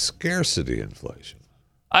areas. Scarcity inflation.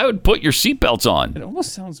 I would put your seatbelts on. It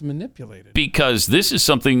almost sounds manipulated. Because this is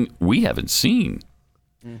something we haven't seen.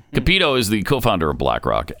 Capito is the co-founder of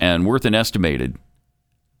BlackRock and worth an estimated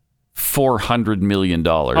 $400 million.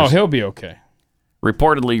 Oh, he'll be okay.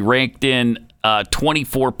 Reportedly ranked in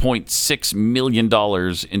 $24.6 million in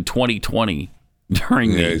 2020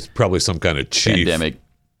 during the he's probably some kind of chief. pandemic.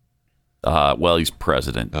 Well, he's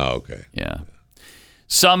president. Oh, okay. Yeah.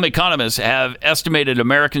 Some economists have estimated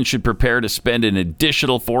Americans should prepare to spend an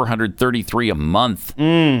additional $433 a month.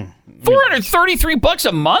 $433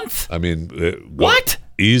 a month? I mean, what?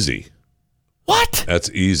 Easy. What? That's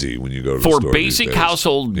easy when you go to the For store basic these days.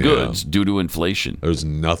 household Yeah. goods due to inflation. There's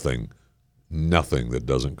nothing that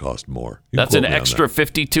doesn't cost more. You That's quote an me on extra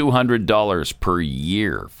that. $5,200 per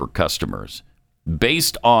year for customers,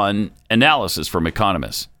 based on analysis from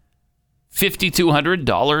economists.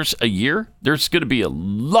 $5,200 a year? There's going to be a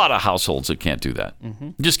lot of households that can't do that.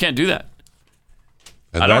 Just can't do that.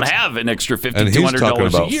 And I don't that's- have an extra $5,200 And he's talking a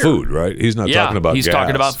about year. food, right? He's not talking about he's gas.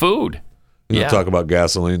 talking about food. He's Yeah. not talking about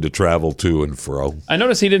gasoline to travel to and fro. I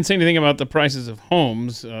noticed he didn't say anything about the prices of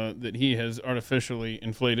homes that he has artificially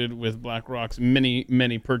inflated with BlackRock's many,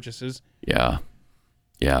 many purchases. Yeah.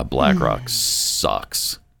 Yeah, BlackRock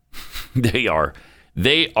sucks. They are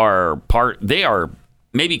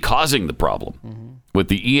maybe causing the problem with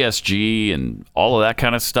the ESG and all of that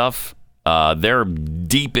kind of stuff. They're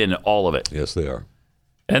deep in all of it. Yes, they are.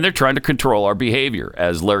 And they're trying to control our behavior,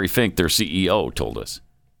 as Larry Fink, their CEO, told us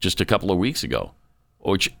just a couple of weeks ago,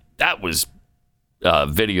 which that was a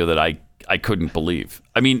video that I couldn't believe.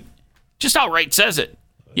 I mean, just outright says it.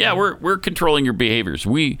 Yeah, we're controlling your behaviors.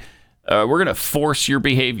 We're going to force your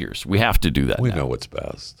behaviors. We have to do that. We now. know what's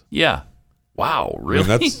best. Yeah. Wow, really?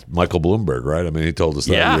 I mean, that's Michael Bloomberg, right? I mean, he told us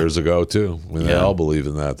that Yeah. years ago, too. I mean, they Yeah. all believe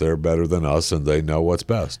in that. They're better than us, and they know what's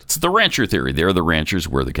best. It's the rancher theory. They're the ranchers.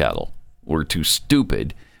 We're the cattle. We're too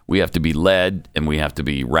stupid. We have to be led, and we have to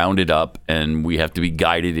be rounded up, and we have to be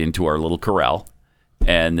guided into our little corral.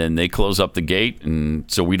 And then they close up the gate, and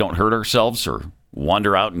so we don't hurt ourselves or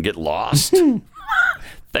wander out and get lost.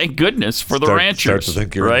 Thank goodness for the ranchers. Start to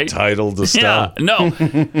think you're right? entitled to stuff. Yeah, no.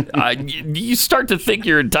 You start to think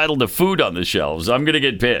you're entitled to food on the shelves. I'm going to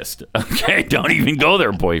get pissed. Okay, don't even go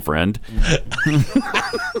there, boyfriend.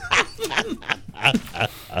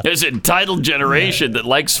 There's an entitled generation that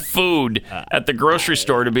likes food at the grocery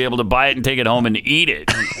store to be able to buy it and take it home and eat it.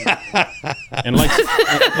 And likes,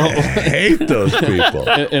 I hate those people.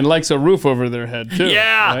 and likes a roof over their head, too.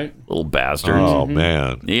 Yeah. Right? Little bastards. Oh,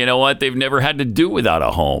 man. You know what? They've never had to do without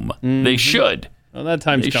a home. They should. Well, that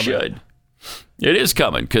time's They coming. should. It is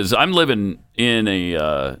coming because I'm living in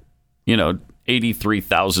a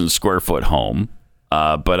 83,000 square foot home,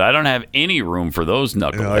 but I don't have any room for those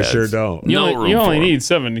knuckleheads. No, I sure don't. You No only, room you only for 'em. need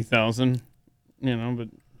 70,000, but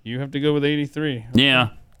you have to go with 83. Yeah,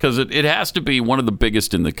 because it has to be one of the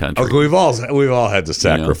biggest in the country. Okay, we've all had to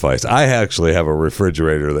sacrifice. I actually have a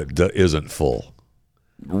refrigerator that isn't full.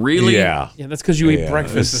 Really? Yeah. Yeah, that's because you ate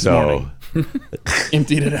breakfast this morning.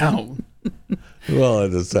 Emptied it out. Well,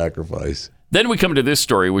 it's a sacrifice. Then we come to this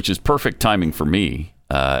story, which is perfect timing for me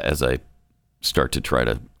as I start to try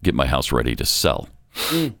to get my house ready to sell.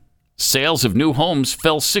 Sales of new homes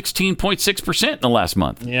fell 16.6% in the last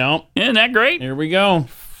month. Yeah. Isn't that great? Here we go.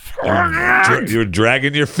 You're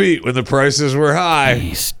dragging your feet when the prices were high.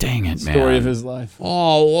 Jeez, dang it, man. Story of his life.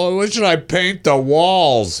 Oh, well, when should I paint the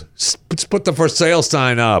walls? Let's put the for sale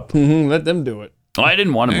sign up. Let them do it. Oh, I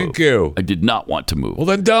didn't want to move. Thank you. I did not want to move. Well,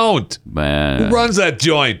 then don't. Man. Who runs that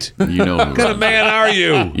joint? You know What kind of man are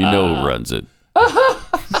you? You know who runs it.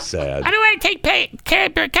 Sad. I don't want to take care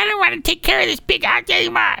of it. I don't want to take care of this big house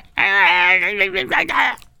anymore.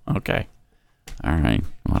 Okay. All right.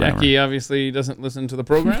 Whatever. Jackie obviously doesn't listen to the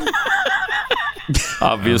program.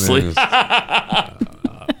 Obviously.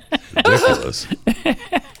 Ridiculous.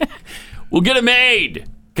 We'll get it made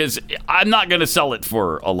because I'm not going to sell it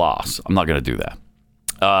for a loss. I'm not going to do that.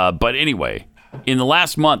 But anyway, in the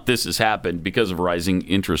last month, this has happened because of rising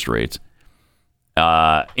interest rates.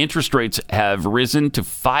 Interest rates have risen to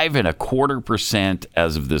 5.25%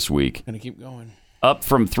 as of this week. Gonna keep going. Up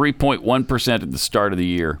from 3.1% at the start of the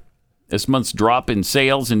year. This month's drop in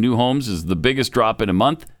sales in new homes is the biggest drop in a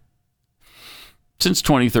month since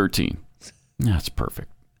 2013. That's perfect.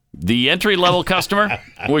 The entry-level customer,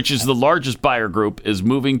 which is the largest buyer group, is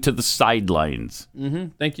moving to the sidelines.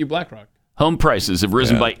 Thank you, BlackRock. Home prices have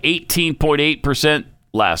risen by 18.8%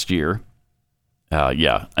 last year.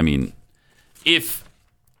 I mean, if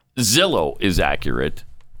Zillow is accurate,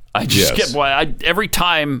 I just get why every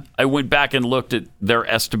time I went back and looked at their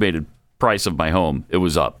estimated price of my home, it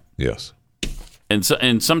was up. Yes. And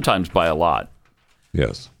sometimes by a lot.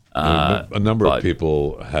 Yes. A number of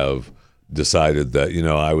people have decided that,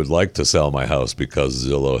 I would like to sell my house because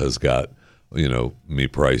Zillow has got, me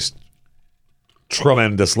priced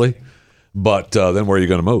tremendously. But then where are you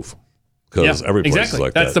going to move? Because every place is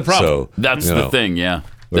like that. That's the problem. So, that's the thing, yeah.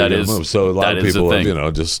 That is move. So a lot of people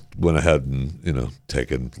have, just went ahead and,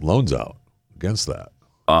 taken loans out against that.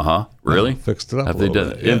 Really? Fixed it up Have a they little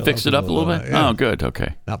done bit. it? And fixed it up a little bit? Yeah. Oh, good.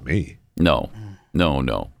 Okay. Not me. No. No.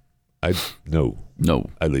 No. At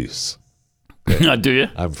least. Do you?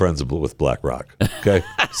 I'm friends with BlackRock. Okay.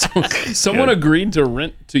 Someone agreed to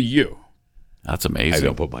rent to you. That's amazing. I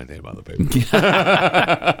don't put my name on the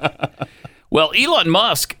paper. Well, Elon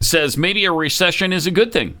Musk says maybe a recession is a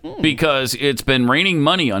good thing because it's been raining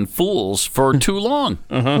money on fools for too long.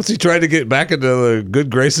 What's he trying to get back into the good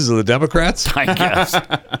graces of the Democrats? I guess.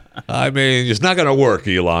 I mean, it's not going to work,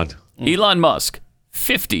 Elon. Elon Musk,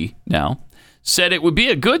 50 now, said it would be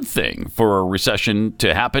a good thing for a recession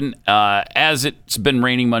to happen as it's been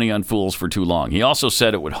raining money on fools for too long. He also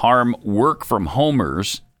said it would harm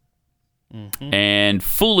work-from-homers and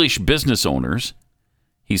foolish business owners.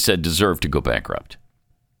 He said deserve to go bankrupt.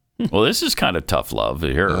 Well, this is kind of tough love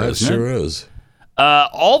here, isn't it? Sure is.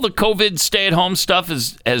 All the COVID stay-at-home stuff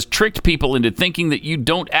has tricked people into thinking that you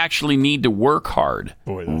don't actually need to work hard.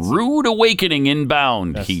 Boy, Rude awakening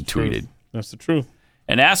inbound, he tweeted. That's the truth.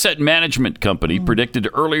 An asset management company predicted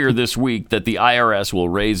earlier this week that the IRS will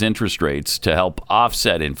raise interest rates to help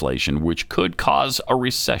offset inflation, which could cause a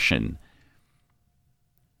recession.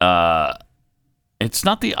 It's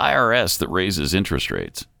not the IRS that raises interest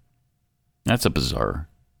rates. That's a bizarre,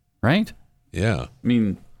 right? Yeah. I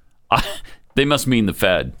mean, they must mean the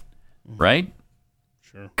Fed, right?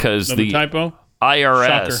 Sure. Because the typo? IRS.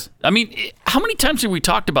 Shocker. I mean, how many times have we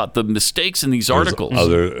talked about the mistakes in these articles?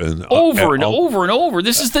 Over and over and over.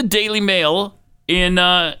 This is the Daily Mail in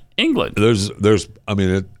England. I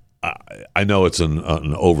know it's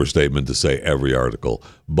an overstatement to say every article,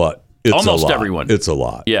 but it's almost a lot. Everyone. It's a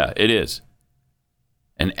lot. Yeah, it is.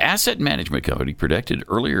 An asset management company predicted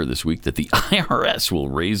earlier this week that the IRS will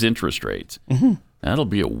raise interest rates. That'll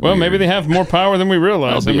be a weird... Well, maybe they have more power than we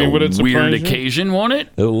realize. That'll be would it a surprise weird you? occasion, won't it?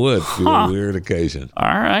 It would be a weird occasion. All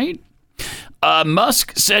right.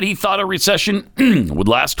 Musk said he thought a recession would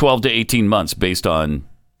last 12 to 18 months based on,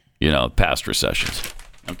 past recessions.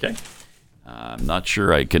 Okay. I'm not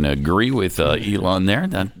sure I can agree with Elon there.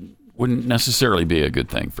 That wouldn't necessarily be a good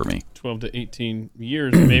thing for me. 12 to 18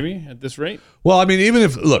 years, maybe, at this rate. Well, I mean, even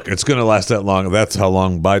if it's going to last that long, that's how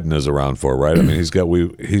long Biden is around for, right? I mean, he's got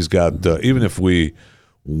even if we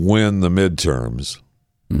win the midterms,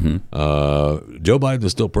 Joe Biden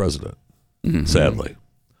is still president, sadly.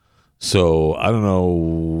 So I don't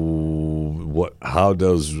know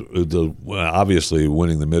obviously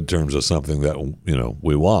winning the midterms is something that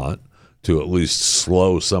we want to at least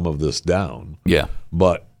slow some of this down. Yeah,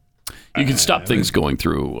 but you can stop things going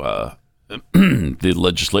through the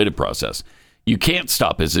legislative process. You can't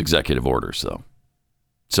stop his executive orders, though.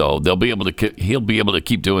 So he'll be able to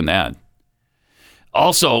keep doing that.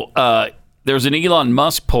 Also, there's an Elon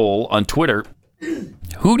Musk poll on Twitter.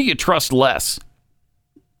 Who do you trust less,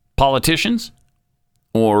 politicians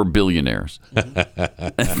or billionaires?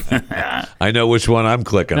 I know which one I'm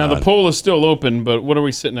clicking on. Now, the poll is still open, but what are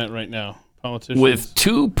we sitting at right now? Politicians. With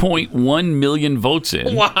 2.1 million votes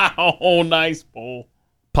in. Wow, nice poll.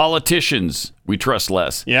 Politicians, we trust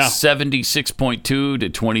less. Yeah. 76.2 to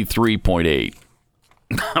 23.8.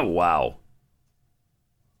 Wow.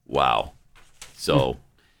 Wow. So,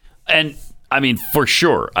 and I mean, for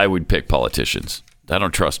sure, I would pick politicians. I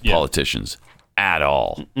don't trust politicians at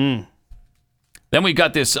all. Mm-mm. Then we've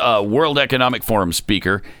got this World Economic Forum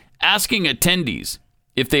speaker asking attendees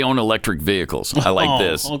if they own electric vehicles. I like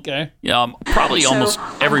this. Okay. Yeah, probably almost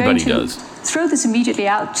everybody does. Throw this immediately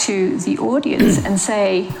out to the audience and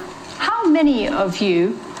say, how many of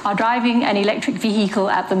you are driving an electric vehicle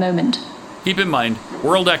at the moment? Keep in mind,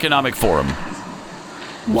 World Economic Forum.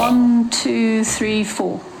 1, 2, 3,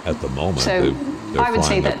 4. At the moment, So they're I would say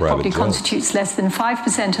flying their that private probably jets. constitutes less than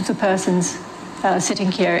 5% of the persons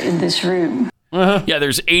sitting here in this room. Yeah,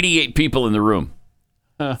 there's 88 people in the room.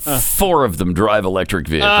 4 of them drive electric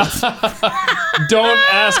vehicles. Don't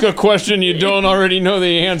ask a question you don't already know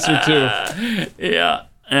the answer to. Yeah.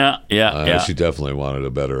 She definitely wanted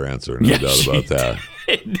a better answer. No doubt about that.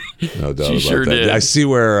 No doubt She about sure that. did. I see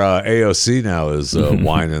where AOC now is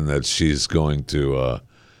whining that she's going to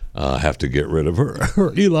have to get rid of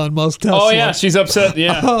her Elon Musk Tesla. Oh, yeah, she's upset.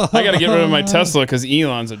 Yeah. I got to get rid of my Tesla because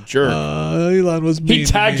Elon's a jerk. Elon was mean He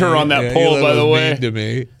tagged to me. her on that Yeah, poll, Elon by the was way. mean to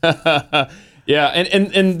me. Yeah,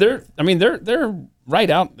 and they're right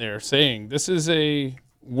out there saying this is a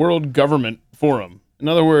world government forum. In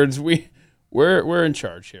other words, we're in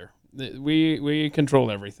charge here. We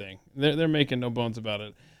control everything. They're making no bones about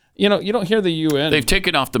it. You know, you don't hear the UN. They've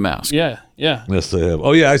taken off the mask. Yeah. Yes, they have.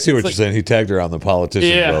 Oh, yeah, I see what you're saying. He tagged her on the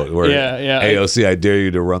politician vote. Where AOC, I dare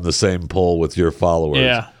you to run the same poll with your followers.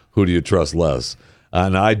 Yeah. Who do you trust less?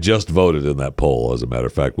 And I just voted in that poll, as a matter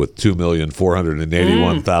of fact, with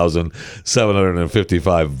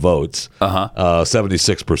 2,481,755 votes.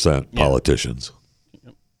 76% politicians.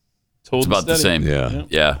 It's about the same.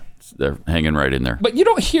 Yeah. They're hanging right in there. But you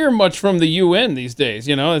don't hear much from the UN these days.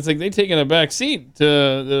 You know, it's like they've taken a back seat to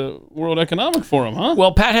the World Economic Forum, huh?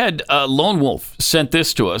 Well, Pat had Lone Wolf sent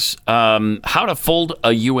this to us. How to fold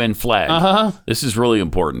a UN flag. This is really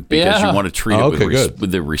important because you want to treat it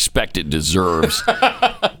with the respect it deserves.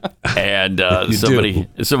 And somebody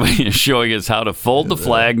is showing us how to fold the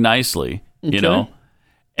flag nicely, you know,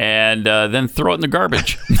 and then throw it in the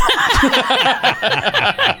garbage.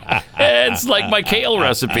 It's like my kale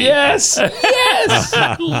recipe. Yes.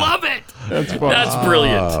 Love it. That's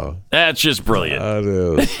brilliant. That's just brilliant. That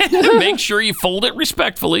is. Make sure you fold it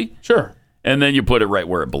respectfully. Sure. And then you put it right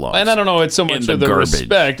where it belongs. And I don't know, it's so much of the garbage.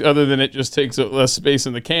 respect other than it just takes less space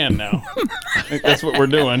in the can now. I think that's what we're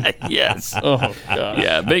doing. Yes. Oh, God.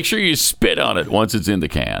 Yeah, make sure you spit on it once it's in the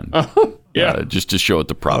can. Just to show it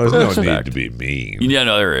the proper There's no respect. need to be mean. Yeah,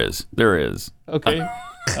 no, there is. There is. Okay.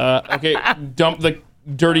 Dump the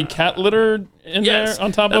dirty cat litter in there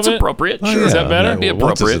on top of it? That's appropriate. Sure. Is that better? That'd be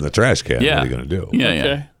Once it's appropriate. in the trash can, Yeah. what are you going to do? Yeah,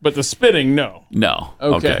 Okay. But the spitting, no. No.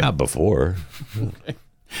 Okay. Not before.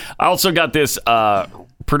 I also got this.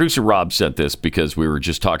 Producer Rob sent this because we were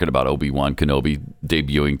just talking about Obi-Wan Kenobi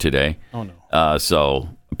debuting today. Oh, no. So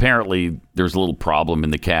apparently there's a little problem in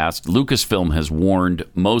the cast. Lucasfilm has warned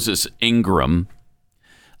Moses Ingram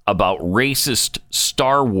about racist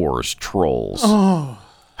Star Wars trolls.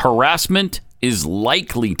 Harassment is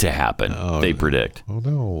likely to happen, they predict. Oh,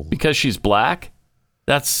 no. Because she's black?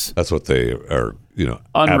 That's what they are, unreal.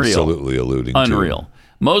 absolutely alluding to. Unreal.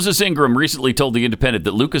 Moses Ingram recently told The Independent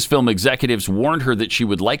that Lucasfilm executives warned her that she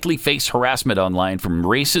would likely face harassment online from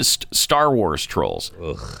racist Star Wars trolls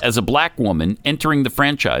as a black woman entering the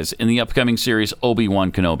franchise in the upcoming series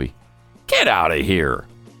Obi-Wan Kenobi. Get out of here.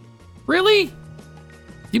 Really?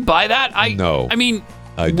 You buy that? No. I mean,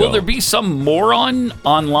 I will don't. there be some moron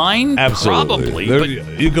online? Absolutely. Probably.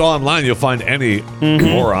 You go online, you'll find any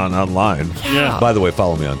moron online. Yeah. By the way,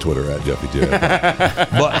 follow me on Twitter at Jeffy J.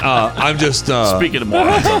 But I'm just... Speaking of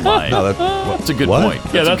morons online. No, that's a good what? point.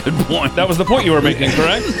 That's a good point. That was the point you were making,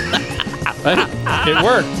 correct? It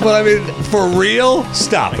worked. But I mean, for real?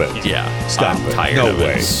 Stop it. Yeah. Stop I'm it. tired No of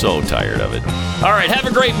way. it. So tired of it. All right. Have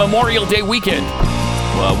a great Memorial Day weekend.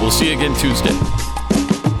 Well, we'll see you again Tuesday.